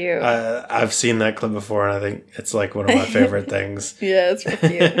 So cute. I've seen that clip before, and I think it's like one of my favorite things. Yeah, it's real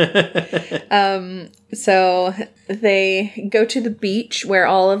cute. So they go to the beach where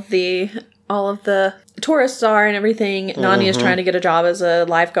all of the tourists are and everything. Nani is trying to get a job as a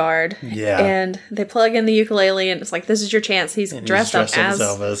lifeguard. Yeah. And they plug in the ukulele, and it's like, this is your chance. He's dressed up as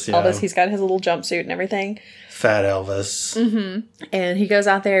Elvis. He's got his little jumpsuit and everything. Fat Elvis. Mm-hmm. And he goes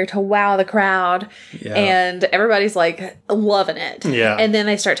out there to wow the crowd. Yeah. And everybody's like loving it. Yeah. And then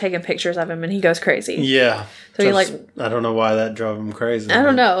they start taking pictures of him, and he goes crazy. Yeah. So he I don't know why that drove him crazy. I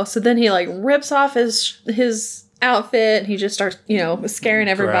don't know. So then he rips off his outfit, and he just starts, scaring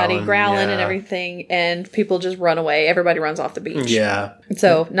everybody, growling and everything, and people just run away. Everybody runs off the beach. Yeah.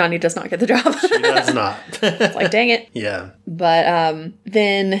 So Nani does not get the job. She does not. It's like, dang it. Yeah. But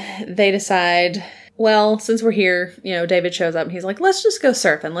then they decide, well, since we're here, David shows up and he's like, let's just go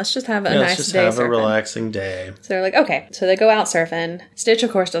surfing. Let's just have a nice day. Let's just have a relaxing day. So they're like, okay. So they go out surfing. Stitch, of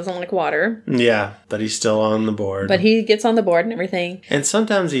course, doesn't like water. Yeah, but he's still on the board. But he gets on the board and everything. And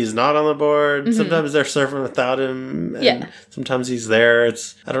sometimes he's not on the board. Mm-hmm. Sometimes they're surfing without him. And sometimes he's there.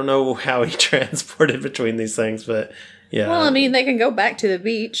 I don't know how he transported between these things, but... yeah. Well, I mean, they can go back to the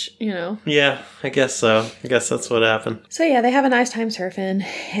beach, Yeah, I guess so. I guess that's what happened. So, yeah, they have a nice time surfing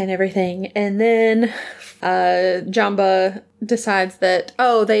and everything. And then Jamba decides that,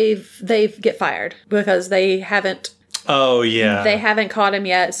 they get fired because they haven't... Oh, yeah. They haven't caught him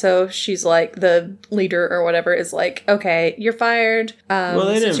yet, so she's like, the leader or whatever is like, okay, you're fired. Well,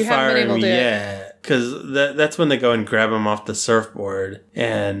 they didn't fire him yet. Because that's when they go and grab him off the surfboard,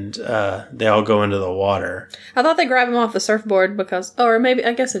 and they all go into the water. I thought they grab him off the surfboard because, or maybe,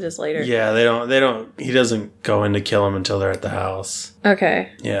 I guess it is later. Yeah, they don't, he doesn't go in to kill him until they're at the house.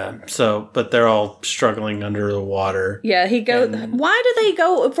 Okay. Yeah, but they're all struggling under the water. Yeah, he goes, why do they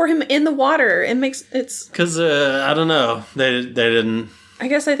go for him in the water? It's... Because, I don't know, they didn't... I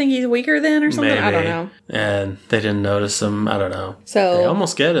guess I think he's weaker then or something. Maybe. I don't know. And they didn't notice him. I don't know. So they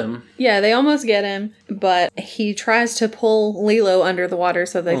almost get him. Yeah, they almost get him. But he tries to pull Lilo under the water.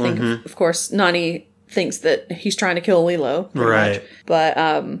 So they think, of course, Nani thinks that he's trying to kill Lilo. Right. Much.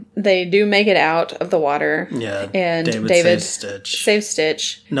 But they do make it out of the water. Yeah. And David saves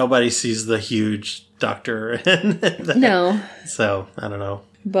Stitch. Nobody sees the huge doctor. No. So, I don't know.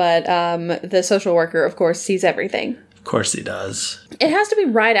 But the social worker, of course, sees everything. Of course he does. It has to be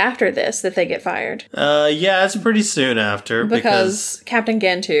right after this that they get fired. Yeah, it's pretty soon after. Because Captain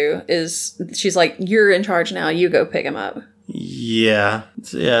Gantu she's like, you're in charge now, you go pick him up. Yeah,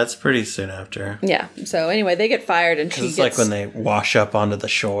 it's pretty soon after. Yeah, so anyway, they get fired and she gets... It's like when they wash up onto the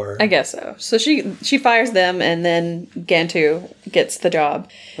shore. I guess so. So she fires them and then Gantu gets the job.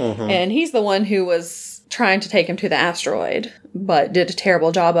 Mm-hmm. And he's the one who was trying to take him to the asteroid, but did a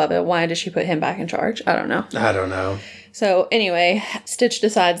terrible job of it. Why did she put him back in charge? I don't know. So anyway, Stitch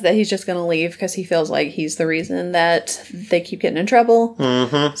decides that he's just going to leave because he feels like he's the reason that they keep getting in trouble.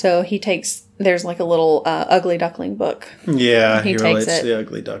 Mm-hmm. So he takes, there's like a little ugly duckling book. Yeah, he relates to the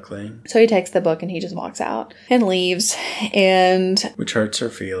ugly duckling. So he takes the book and he just walks out and leaves. And which hurts her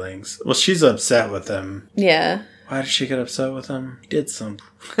feelings. Well, she's upset with him. Yeah. Why did she get upset with him? He did something.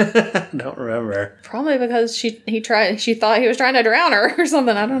 I don't remember. Probably because she thought he was trying to drown her or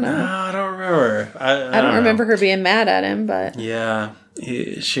something. I don't know. No, I don't remember. I don't remember her being mad at him, but yeah,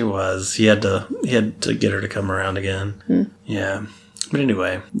 she was. He had to get her to come around again. Yeah, but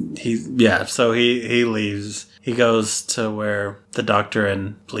anyway, So he leaves. He goes to where the doctor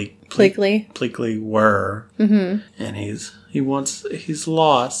and Pleakley were, and he's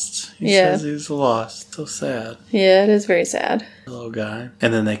lost. He says he's lost. So sad. Yeah, it is very sad. The little guy.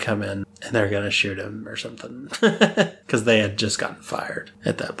 And then they come in and they're gonna shoot him or something because they had just gotten fired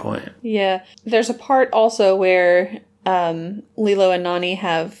at that point. Yeah, there's a part also where Lilo and Nani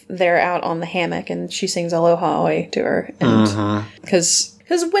they're out on the hammock and she sings Aloha Oe to her, and because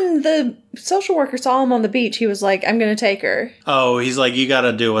when the social worker saw him on the beach, he was like, I'm going to take her. Oh, he's like, you got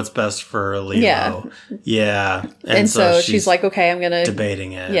to do what's best for Lilo. Yeah. And so she's like, okay, I'm going to...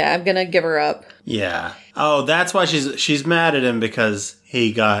 debating it. Yeah, I'm going to give her up. Yeah. Oh, that's why she's mad at him because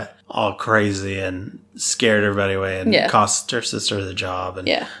he got all crazy and scared everybody away and cost her sister the job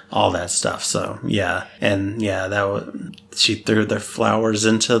and all that stuff. So, yeah. And, she threw the flowers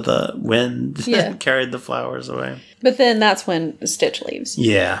into the wind and carried the flowers away. But then that's when Stitch leaves.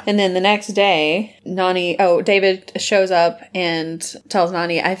 Yeah. And then the next day, David shows up and tells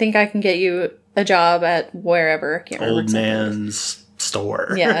Nani, I think I can get you a job at wherever. I can't remember. Old man's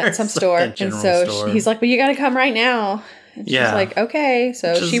store. Yeah, at some store. And so he's like, but you got to come right now. And she's like, okay.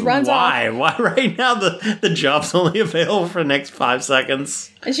 So she runs off. Why right now? The job's only available for the next 5 seconds.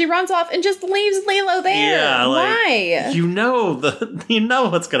 And she runs off and just leaves Lilo there. Yeah, why? You know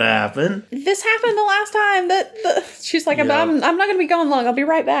what's gonna happen. This happened the last time she's like, I'm not gonna be gone long. I'll be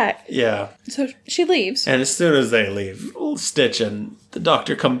right back. Yeah. So she leaves. And as soon as they leave, Stitch and the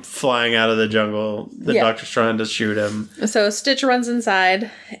doctor come flying out of the jungle. The doctor's trying to shoot him. So Stitch runs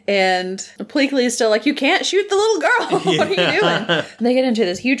inside, and Pleakley is still like, you can't shoot the little girl. What are you doing? And they get into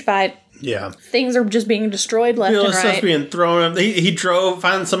this huge fight. Yeah. Things are just being destroyed left and right. Stuff's being thrown up.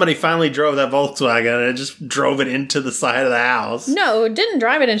 Somebody finally drove that Volkswagen and it just drove it into the side of the house. No, it didn't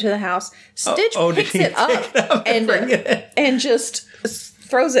drive it into the house. Stitch picks it up and just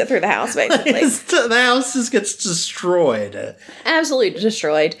throws it through the house, basically. The house just gets destroyed. Absolutely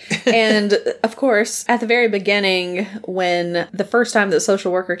destroyed. And, of course, at the very beginning, when the first time that the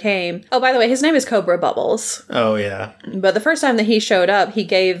social worker came... Oh, by the way, his name is Cobra Bubbles. Oh, yeah. But the first time that he showed up, he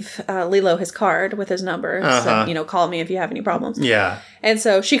gave Lilo his card with his number. So, call me if you have any problems. Yeah. And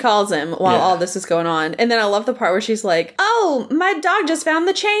so she calls him while all this is going on. And then I love the part where she's like, oh, my dog just found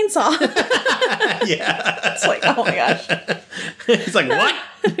the chainsaw. Yeah. It's like, oh my gosh. He's like, what?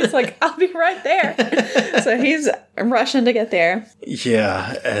 He's like, I'll be right there. So he's rushing to get there.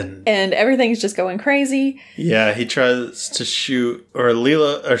 Yeah. And everything's just going crazy. Yeah, he tries to shoot,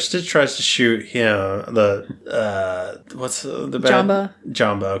 or Stitch tries to shoot him, what's the bad?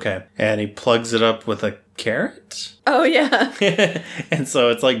 Jamba, okay. And he plugs it up with a carrot? Oh, yeah. And so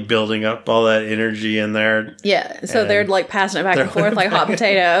it's like building up all that energy in there. Yeah. So they're like passing it back and forth like hot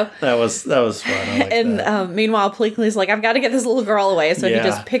potato. That was fun. I like that. Meanwhile, Pleakley's like, I've got to get this little girl away. So he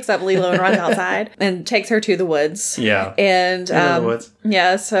just picks up Lilo and runs outside and takes her to the woods. Yeah. And the woods.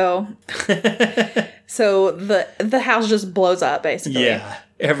 Yeah, so the house just blows up basically. Yeah.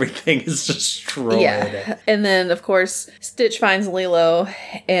 Everything is destroyed. Yeah. And then of course Stitch finds Lilo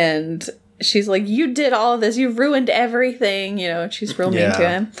and she's like, you did all of this. You ruined everything. She's real mean to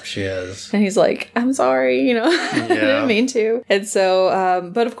him. She is. And he's like, I'm sorry, I didn't mean to. And so,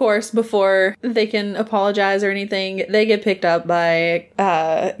 but of course, before they can apologize or anything, they get picked up by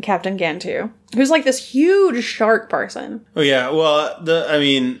Captain Gantu, who's like this huge shark person. Oh, yeah. Well,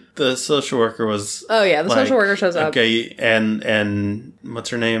 the social worker was... Oh, yeah. The social worker shows up. Okay. And what's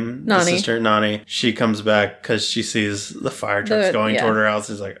her name? Nani. The sister, Nani. She comes back because she sees the fire trucks going toward her house.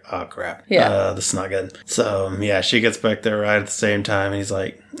 He's like, oh, crap. Yeah. This is not good. So, she gets back there right at the same time. And he's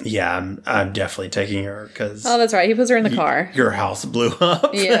like, yeah, I'm definitely taking her because... Oh, that's right. He puts her in the car. Your house blew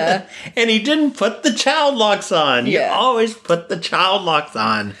up. Yeah. And he didn't put the child locks on. You always put the child locks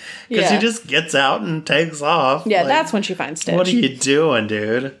on. Because he just gets out and takes off. Yeah, that's when she finds Stitch. What are you doing,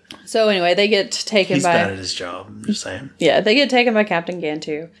 dude? So anyway, they get taken He's bad at his job, I'm just saying. Yeah, they get taken by Captain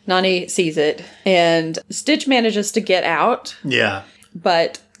Gantu. Nani sees it, and Stitch manages to get out. Yeah.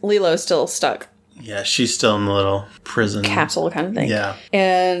 But Lilo's still stuck Yeah, she's still in the little prison capsule kind of thing. Yeah.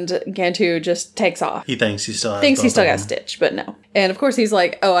 And Gantu just takes off. He thinks he still has Thinks he still got them. Stitch, but no. And of course he's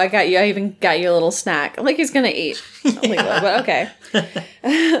like, oh, I got you. I even got you a little snack. Like he's going to eat Lilo, but okay.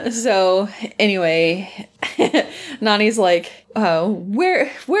 So anyway, Nani's like, oh, where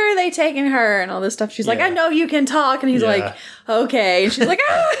are they taking her? And all this stuff. She's like, I know you can talk. And he's like, okay. And she's like,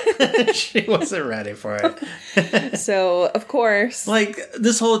 ah. She wasn't ready for it. So, of course. Like,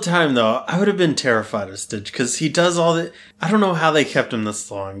 this whole time, though, I would have been terrified of Stitch because he does all the... I don't know how they kept him this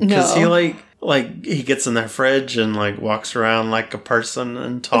long. Because he, he gets in their fridge and, walks around like a person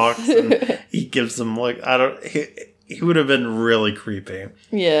and talks. And he gives them, he would have been really creepy.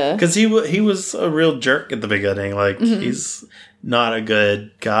 Yeah. Because he was a real jerk at the beginning. He's not a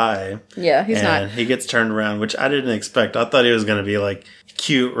good guy. Yeah, he's not. And he gets turned around, which I didn't expect. I thought he was going to be,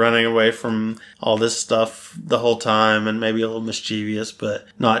 cute, running away from all this stuff the whole time and maybe a little mischievous, but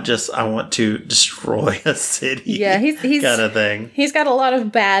not just, I want to destroy a city. Yeah, he's kind of thing. He's got a lot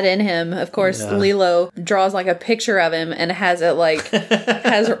of bad in him. Of course, Lilo draws a picture of him and has it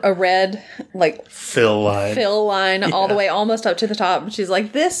has a red fill line all the way almost up to the top. She's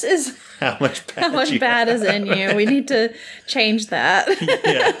like, this is how much bad is in you. We need to change that.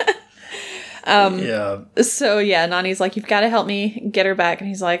 Yeah. So Nani's like, you've got to help me get her back, and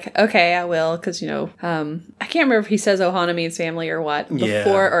he's like, okay, I will, because I can't remember if he says Ohana means family or what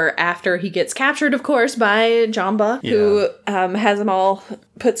before or after he gets captured, of course, by Jamba, who has them all,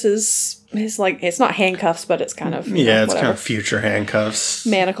 puts his it's not handcuffs, but it's kind of it's kind of future handcuffs,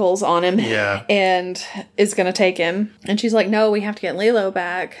 manacles on him, and is gonna take him, and she's like, no, we have to get Lilo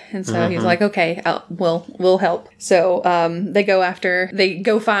back, and so he's like, okay, we'll help. So they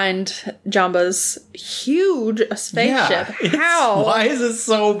go find Jamba's huge spaceship. Why is it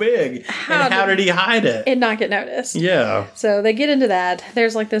so big? How did he hide it and not get noticed? Yeah. So they get into that.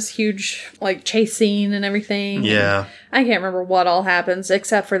 There's this huge chase scene and everything. Yeah. I can't remember what all happens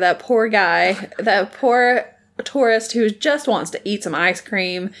except for that poor guy, that poor tourist who just wants to eat some ice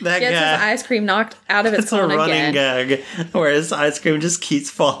cream. Gets his ice cream knocked out of its cone again. It's a running gag where his ice cream just keeps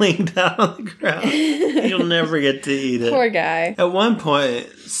falling down on the ground. You'll never get to eat it. Poor guy. At one point,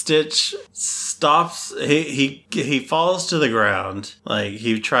 Stitch stops. He falls to the ground.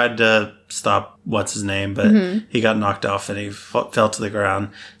 He tried to stop what's his name, but he got knocked off and he fell to the ground.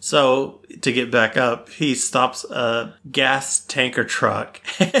 So to get back up, he stops a gas tanker truck,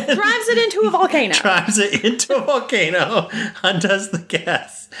 drives it into a volcano, undoes the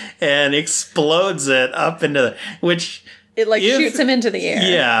gas, and explodes it up into which. It shoots him into the air.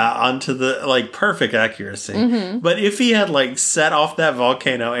 Yeah, onto the perfect accuracy. But if he had set off that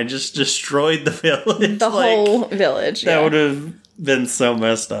volcano and just destroyed the village, the whole village, that would have been so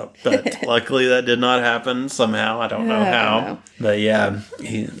messed up. But luckily that did not happen somehow. I don't know how. But yeah,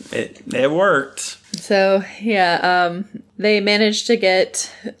 it worked. So they managed to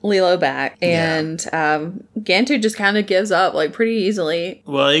get Lilo back, and Gantu just kind of gives up pretty easily.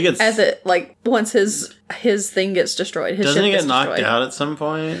 Well, he gets once his thing gets destroyed. Doesn't he get knocked out at some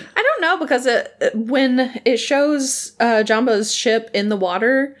point? I don't know, because when it shows Jamba's ship in the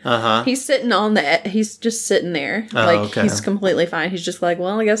water, he's sitting on he's just sitting there, he's completely fine. He's just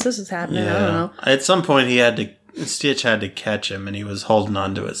well, I guess this is happening. I don't know. At some point, Stitch had to catch him, and he was holding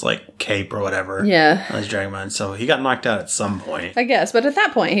on to his cape or whatever. Yeah, on his dragon mind. So he got knocked out at some point, I guess. But at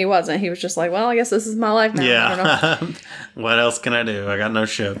that point, he wasn't. He was just well, I guess this is my life now. Yeah. I don't know. What else can I do? I got no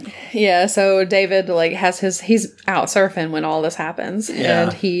ship. Yeah. So David he's out surfing when all this happens,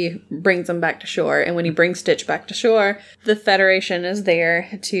 and he brings him back to shore. And when he brings Stitch back to shore, the Federation is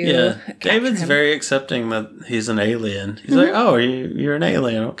there to. David's very accepting that he's an alien. He's like, oh, you're an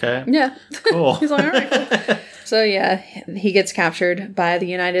alien, okay? Yeah. Cool. He's like, all right, cool. So he gets captured by the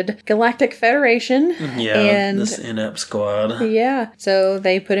United Galactic Federation. Yeah, and this inept squad. Yeah, so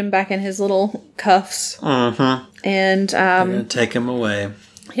they put him back in his little cuffs. And they're gonna take him away.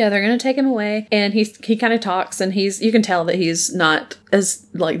 Yeah, they're gonna take him away, and he kind of talks, and you can tell that he's not as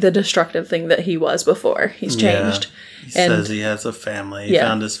the destructive thing that he was before. He's changed. He says he has a family. He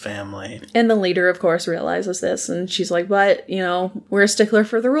found his family. And the leader, of course, realizes this, and she's like, but, we're a stickler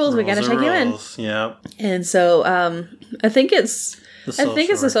for the rules. We gotta take you in. Yeah. And so, I think it's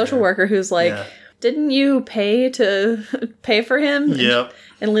the social worker who's like, didn't you pay for him? Yep.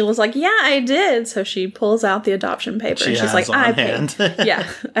 And Lilo's like, yeah, I did. So she pulls out the adoption paper. And she's like, I paid.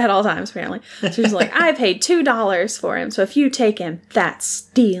 Yeah, at all times, apparently. So she's like, I paid $2 for him. So if you take him, that's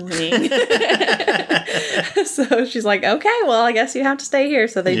stealing. So she's like, okay, well, I guess you have to stay here.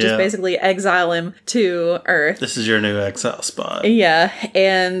 So they just basically exile him to Earth. This is your new exile spot. Yeah.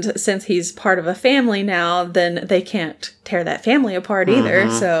 And since he's part of a family now, then they can't tear that family apart either.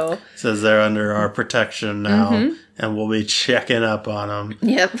 So says they're under our protection now, and we'll be checking up on them.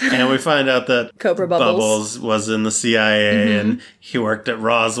 Yep. And we find out that Cobra Bubbles was in the CIA, and he worked at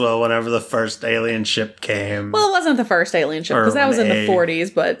Roswell whenever the first alien ship came. Well, it wasn't the first alien ship, because that was in the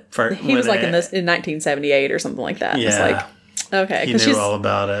 40s, but he was like in 1978 or something like that. Yeah. It's like, okay. He knew all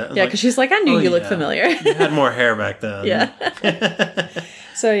about it. Yeah, because she's like, I knew you looked familiar. You had more hair back then. Yeah.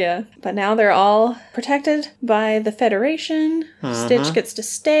 So, yeah. But now they're all protected by the Federation. Stitch gets to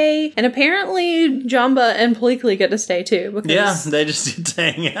stay. And apparently, Jamba and Pleakley get to stay, too. Because they just get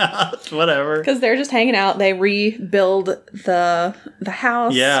to hang out. Whatever. Because they're just hanging out. They rebuild the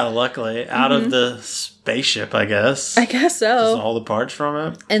house. Yeah, luckily. Out of the spaceship, I guess. I guess so. Just all the parts from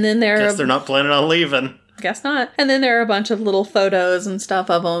it. And then Guess they're not planning on leaving. Guess not. And then there are a bunch of little photos and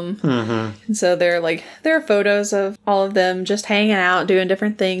stuff of them. And so there are photos of all of them just hanging out, doing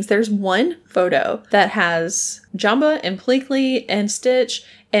different things. There's one photo that has Jamba and Pleakley and Stitch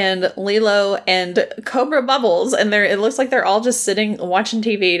and Lilo and Cobra Bubbles, and it looks like they're all just sitting watching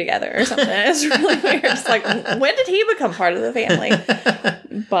TV together or something. It's really weird. It's like, when did he become part of the family?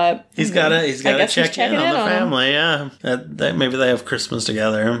 But he's gotta check in on the family. Yeah, maybe they have Christmas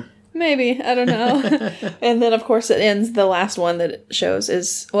together. Maybe. I don't know. And then, of course, it ends. The last one that it shows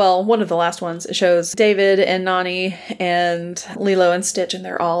is, well, one of the last ones. It shows David and Nani and Lilo and Stitch, and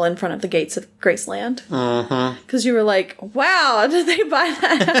they're all in front of the gates of Graceland. Because you were like, wow, did they buy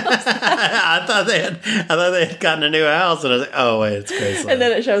that house? I thought they had gotten a new house, and I was like, oh, wait, it's Graceland. And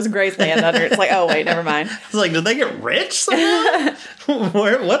then it shows Graceland under. It's like, oh, wait, never mind. I was like, did they get rich somehow?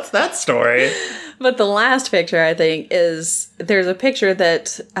 What's that story? But the last picture, I think, is there's a picture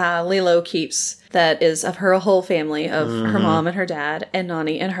that Lilo keeps that is of her whole family, of her mom and her dad and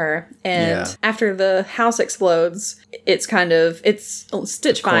Nani and her. And after the house explodes, Stitch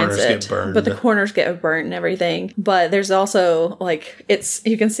finds it, but the corners get burnt and everything. But there's also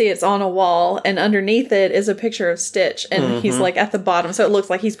you can see it's on a wall, and underneath it is a picture of Stitch, and he's like at the bottom, so it looks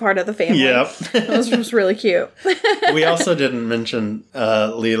like he's part of the family. Yep. It was just really cute. We also didn't mention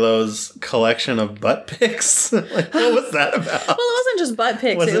Lilo's collection of butt pics. What was that about? Well, it wasn't just butt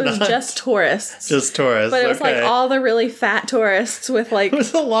pics. It was just tourists. Just tourists. But it was like all the really fat tourists with it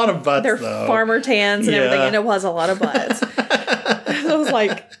was a lot of butts, their farmer tans and everything, and it was a lot of butts. So it was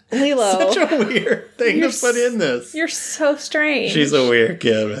like, Lilo. Such a weird thing to put in this. You're so strange. She's a weird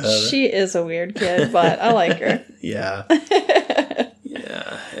kid, man. She is a weird kid, but I like her. Yeah.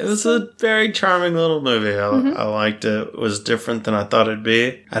 Yeah. It was a very charming little movie. I liked it. It was different than I thought it'd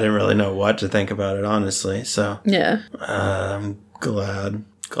be. I didn't really know what to think about it, honestly. So, yeah. I'm glad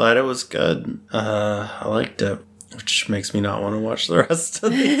it was good. I liked it, which makes me not want to watch the rest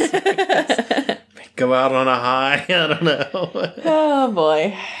of these movies. Go out on a high. I don't know. Oh,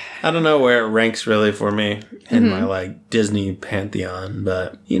 boy. I don't know where it ranks really for me in my Disney pantheon,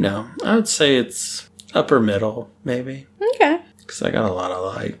 but I would say it's upper middle, maybe. Okay. Because I got a lot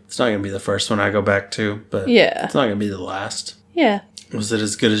of it's not going to be the first one I go back to, but it's not going to be the last. Yeah. Was it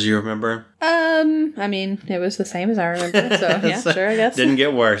as good as you remember? I mean, it was the same as I remember, so yeah, sure, I guess. Didn't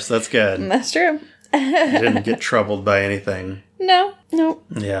get worse, that's good. That's true. Didn't get troubled by anything. No.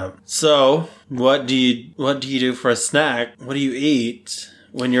 Yeah. So, what do you do for a snack? What do you eat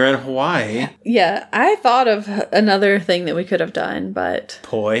when you're in Hawaii? Yeah, I thought of another thing that we could have done, but...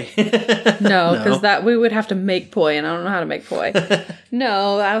 Poi? No, because we would have to make poi, and I don't know how to make poi.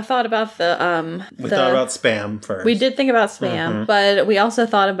 No, I thought about We thought about Spam first. We did think about Spam, but we also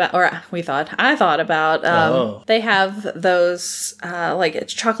thought about... I thought about... They have those,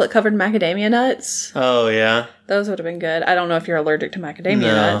 it's chocolate-covered macadamia nuts. Oh, yeah. Those would have been good. I don't know if you're allergic to macadamia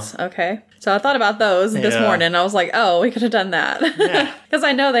nuts. Okay. So I thought about those this morning. I was like, oh, we could have done that. Because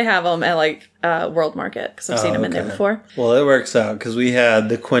I know they have them at World Market, because I've seen them in there before. Well, it works out because we had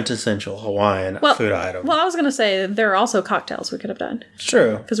the quintessential Hawaiian food item. Well, I was going to say there are also cocktails we could have done. It's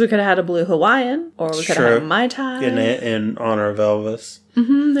true. Because we could have had a blue Hawaiian, or we could have had a Mai Tai. In honor of Elvis.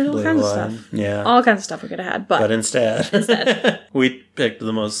 There's all kinds of stuff. Yeah. All kinds of stuff we could have had. But instead. We picked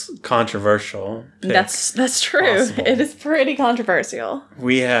the most controversial pick. That's true. Possible. It is pretty controversial.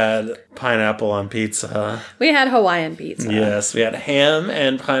 We had pineapple on pizza. We had Hawaiian pizza. Yes, we had ham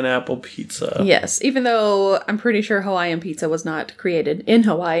and pineapple pizza. pizza. Yes, even though I'm pretty sure Hawaiian pizza was not created in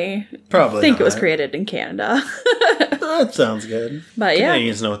Hawaii. Probably I think not. it was created in Canada. That sounds good. But yeah.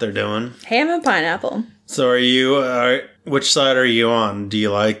 Canadians know what they're doing. Ham and pineapple. So which side are you on? Do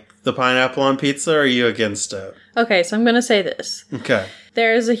you like the pineapple on pizza, or are you against it? Okay, so I'm going to say this. Okay.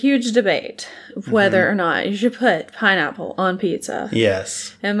 There is a huge debate of whether or not you should put pineapple on pizza.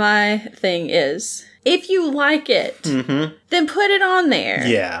 Yes. And my thing is, if you like it, then put it on there.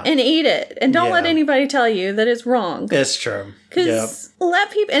 Yeah. And eat it. And don't let anybody tell you that it's wrong. It's true. Because let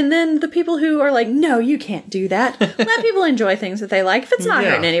people, and then the people who are like, no, you can't do that. Let people enjoy things that they like. If it's not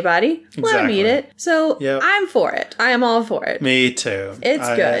hurting anybody, let them eat it. So I'm for it. I am all for it. Me too. It's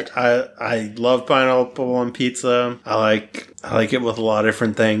good. I love pineapple on pizza. I like it with a lot of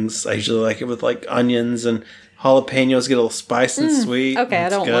different things. I usually like it with like onions and jalapenos, get a little spice and sweet. Okay, I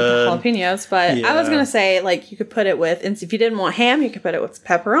don't want the jalapenos, but I was going to say, like, you could put it with, and if you didn't want ham, you could put it with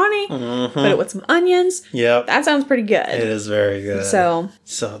pepperoni, put it with some onions. Yep. That sounds pretty good. It is very good. So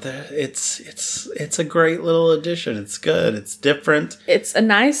it's a great little addition. It's good. It's different. It's a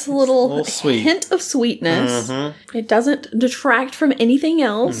nice little sweet hint of sweetness. It doesn't detract from anything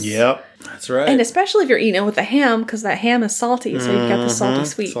else. Yep. That's right. And especially if you're eating it with the ham, because that ham is salty, so you've got the salty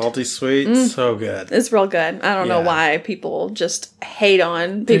sweet. Salty sweet. So good. It's real good. I don't know why people just hate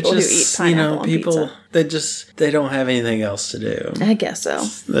on people who eat pineapple on pizza. They don't have anything else to do. I guess so.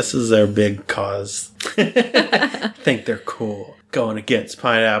 This is their big cause. Think they're cool. Going against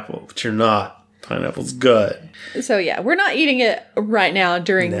pineapple, but you're not. Pineapple's good. So yeah, we're not eating it right now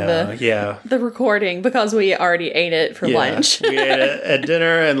during the recording because we already ate it for lunch. We ate it at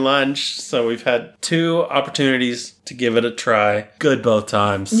dinner and lunch, so we've had 2 opportunities to give it a try. Good both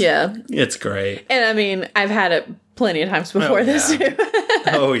times. Yeah. It's great. And I mean, I've had it plenty of times before this too.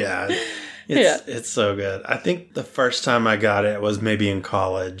 Oh yeah. It's so good. I think the first time I got it was maybe in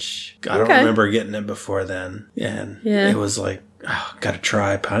college. I don't remember getting it before then. And it was like, oh, gotta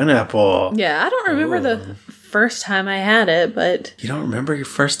try pineapple. Yeah, I don't remember the first time I had it, but... You don't remember your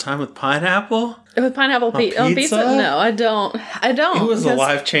first time with pineapple? With pineapple on pizza? No, I don't. It was a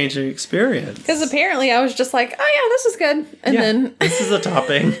life-changing experience. Because apparently I was just like, oh yeah, this is good. And then... This is a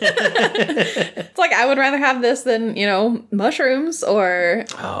topping. It's like, I would rather have this than, mushrooms or...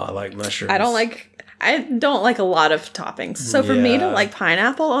 Oh, I like mushrooms. I don't like a lot of toppings. So for me to like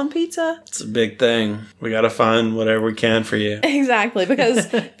pineapple on pizza... It's a big thing. We gotta find whatever we can for you. Exactly, because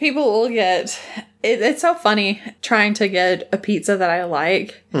people will get... It's so funny trying to get a pizza that I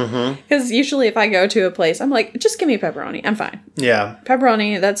like. Because usually if I go to a place, I'm like, just give me pepperoni. I'm fine. Yeah.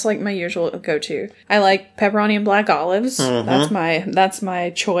 Pepperoni, that's like my usual go-to. I like pepperoni and black olives. That's my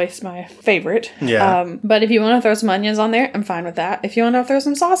choice, my favorite. Yeah. But if you want to throw some onions on there, I'm fine with that. If you want to throw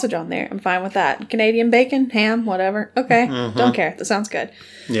some sausage on there, I'm fine with that. Canadian bacon, ham, whatever. Okay. Don't care. That sounds good.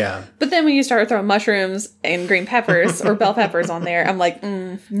 Yeah. But then when you start throwing mushrooms and green peppers or bell peppers on there, I'm like,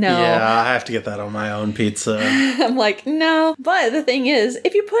 no. Yeah, I have to get that on my own pizza. I'm like, no. But the thing is,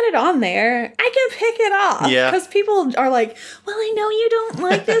 if you put it on there, I can pick it off. Yeah. Because people are like, well, I know you don't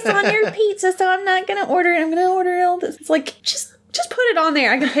like this on your pizza, so I'm not going to order it. I'm going to order all this. It's like, just put it on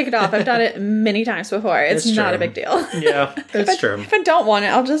there. I can pick it off. I've done it many times before. It's not a big deal. Yeah, it's true. If I don't want it,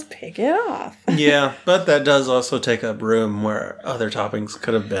 I'll just pick it off. Yeah, but that does also take up room where other toppings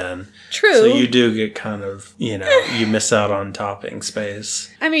could have been. True. So you do get kind of, you miss out on topping space.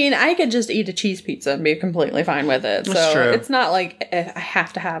 I mean, I could just eat a cheese pizza and be completely fine with it. That's true. It's not like I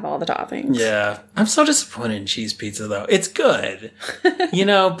have to have all the toppings. Yeah. I'm so disappointed in cheese pizza, though. It's good,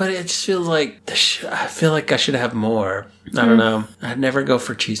 but it just feels like I feel like I should have more. I don't know. I'd never go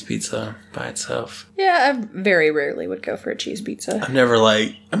for cheese pizza by itself. Yeah, I very rarely would go for a cheese pizza. I'm never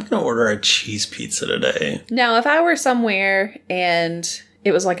like, I'm going to order a cheese pizza today. Now, if I were somewhere and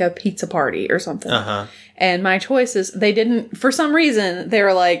it was like a pizza party or something, and my choices, for some reason, they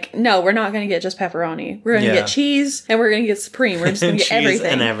were like, no, we're not going to get just pepperoni. We're going to get cheese and we're going to get supreme. We're just going to get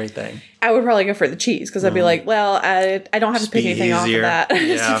everything. And everything. I would probably go for the cheese because I'd be like, well, I don't have to pick anything off of that.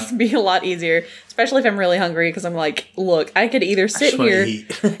 It's just be a lot easier, especially if I'm really hungry because I'm like, look, I could either sit here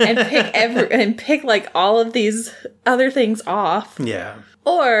and pick like all of these other things off. Yeah.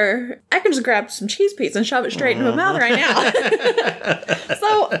 Or I can just grab some cheese pizza and shove it straight into my mouth right now.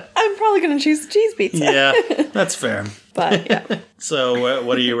 So I'm probably going to choose the cheese pizza. Yeah, that's fair. But yeah. So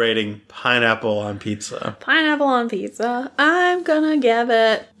what are you rating pineapple on pizza? Pineapple on pizza. I'm going to give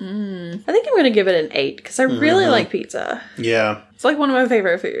it... I think I'm going to give it an 8 because I really like pizza. Yeah. It's like one of my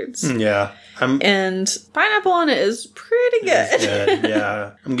favorite foods. Yeah. And pineapple on it is pretty good. It's good.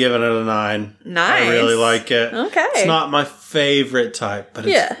 Yeah. I'm giving it a 9. Nice. I really like it. Okay. It's not my favorite type, but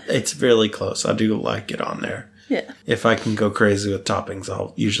it's really close. I do like it on there. Yeah. If I can go crazy with toppings,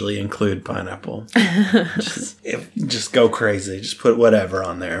 I'll usually include pineapple. just go crazy. Just put whatever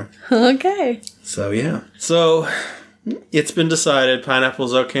on there. Okay. So, yeah. So, it's been decided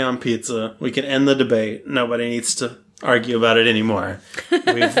pineapple's okay on pizza. We can end the debate. Nobody needs to argue about it anymore.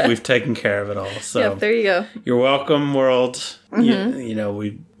 We've taken care of it all. So, yep, there you go. You're welcome, world. You know,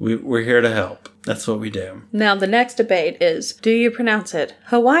 we're here to help. That's what we do. Now, the next debate is, do you pronounce it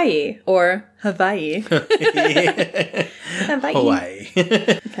Hawaii or Hawaii? Hawaii.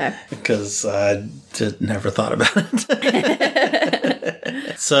 Okay. Because I never thought about it.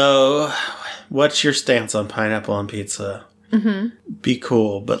 So, what's your stance on pineapple on pizza? Be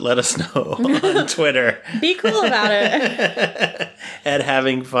cool, but let us know on Twitter. Be cool about it. At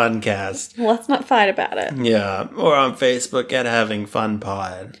Having Fun Cast. Let's not fight about it. Yeah. Or on Facebook at Having Fun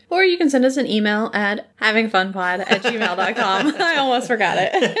Pod. Or you can send us an email at havingfunpod@gmail.com. I almost forgot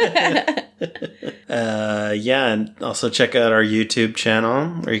it. Yeah, and also check out our YouTube channel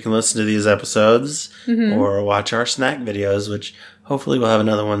where you can listen to these episodes or watch our snack videos, which hopefully we'll have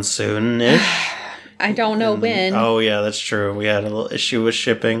another one soon-ish. I don't know when. Oh, yeah, that's true. We had a little issue with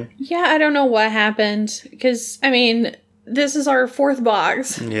shipping. Yeah, I don't know what happened. Because, I mean, this is our 4th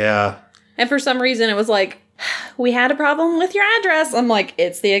box. Yeah. And for some reason, it was like, we had a problem with your address. I'm like,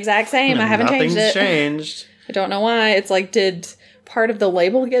 it's the exact same. I haven't changed it. Nothing's changed. I don't know why. It's like, did part of the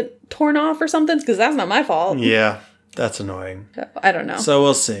label get torn off or something? Because that's not my fault. Yeah. That's annoying. I don't know. So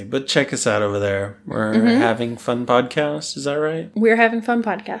we'll see. But check us out over there. We're Having Fun Podcast. Is that right? We're Having Fun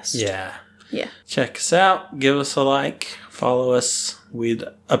Podcast. Yeah. Yeah. Check us out. Give us a like. Follow us. We'd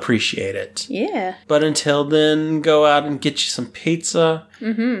appreciate it. Yeah. But until then, go out and get you some pizza.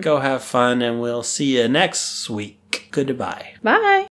 Go have fun, and we'll see you next week. Goodbye. Bye.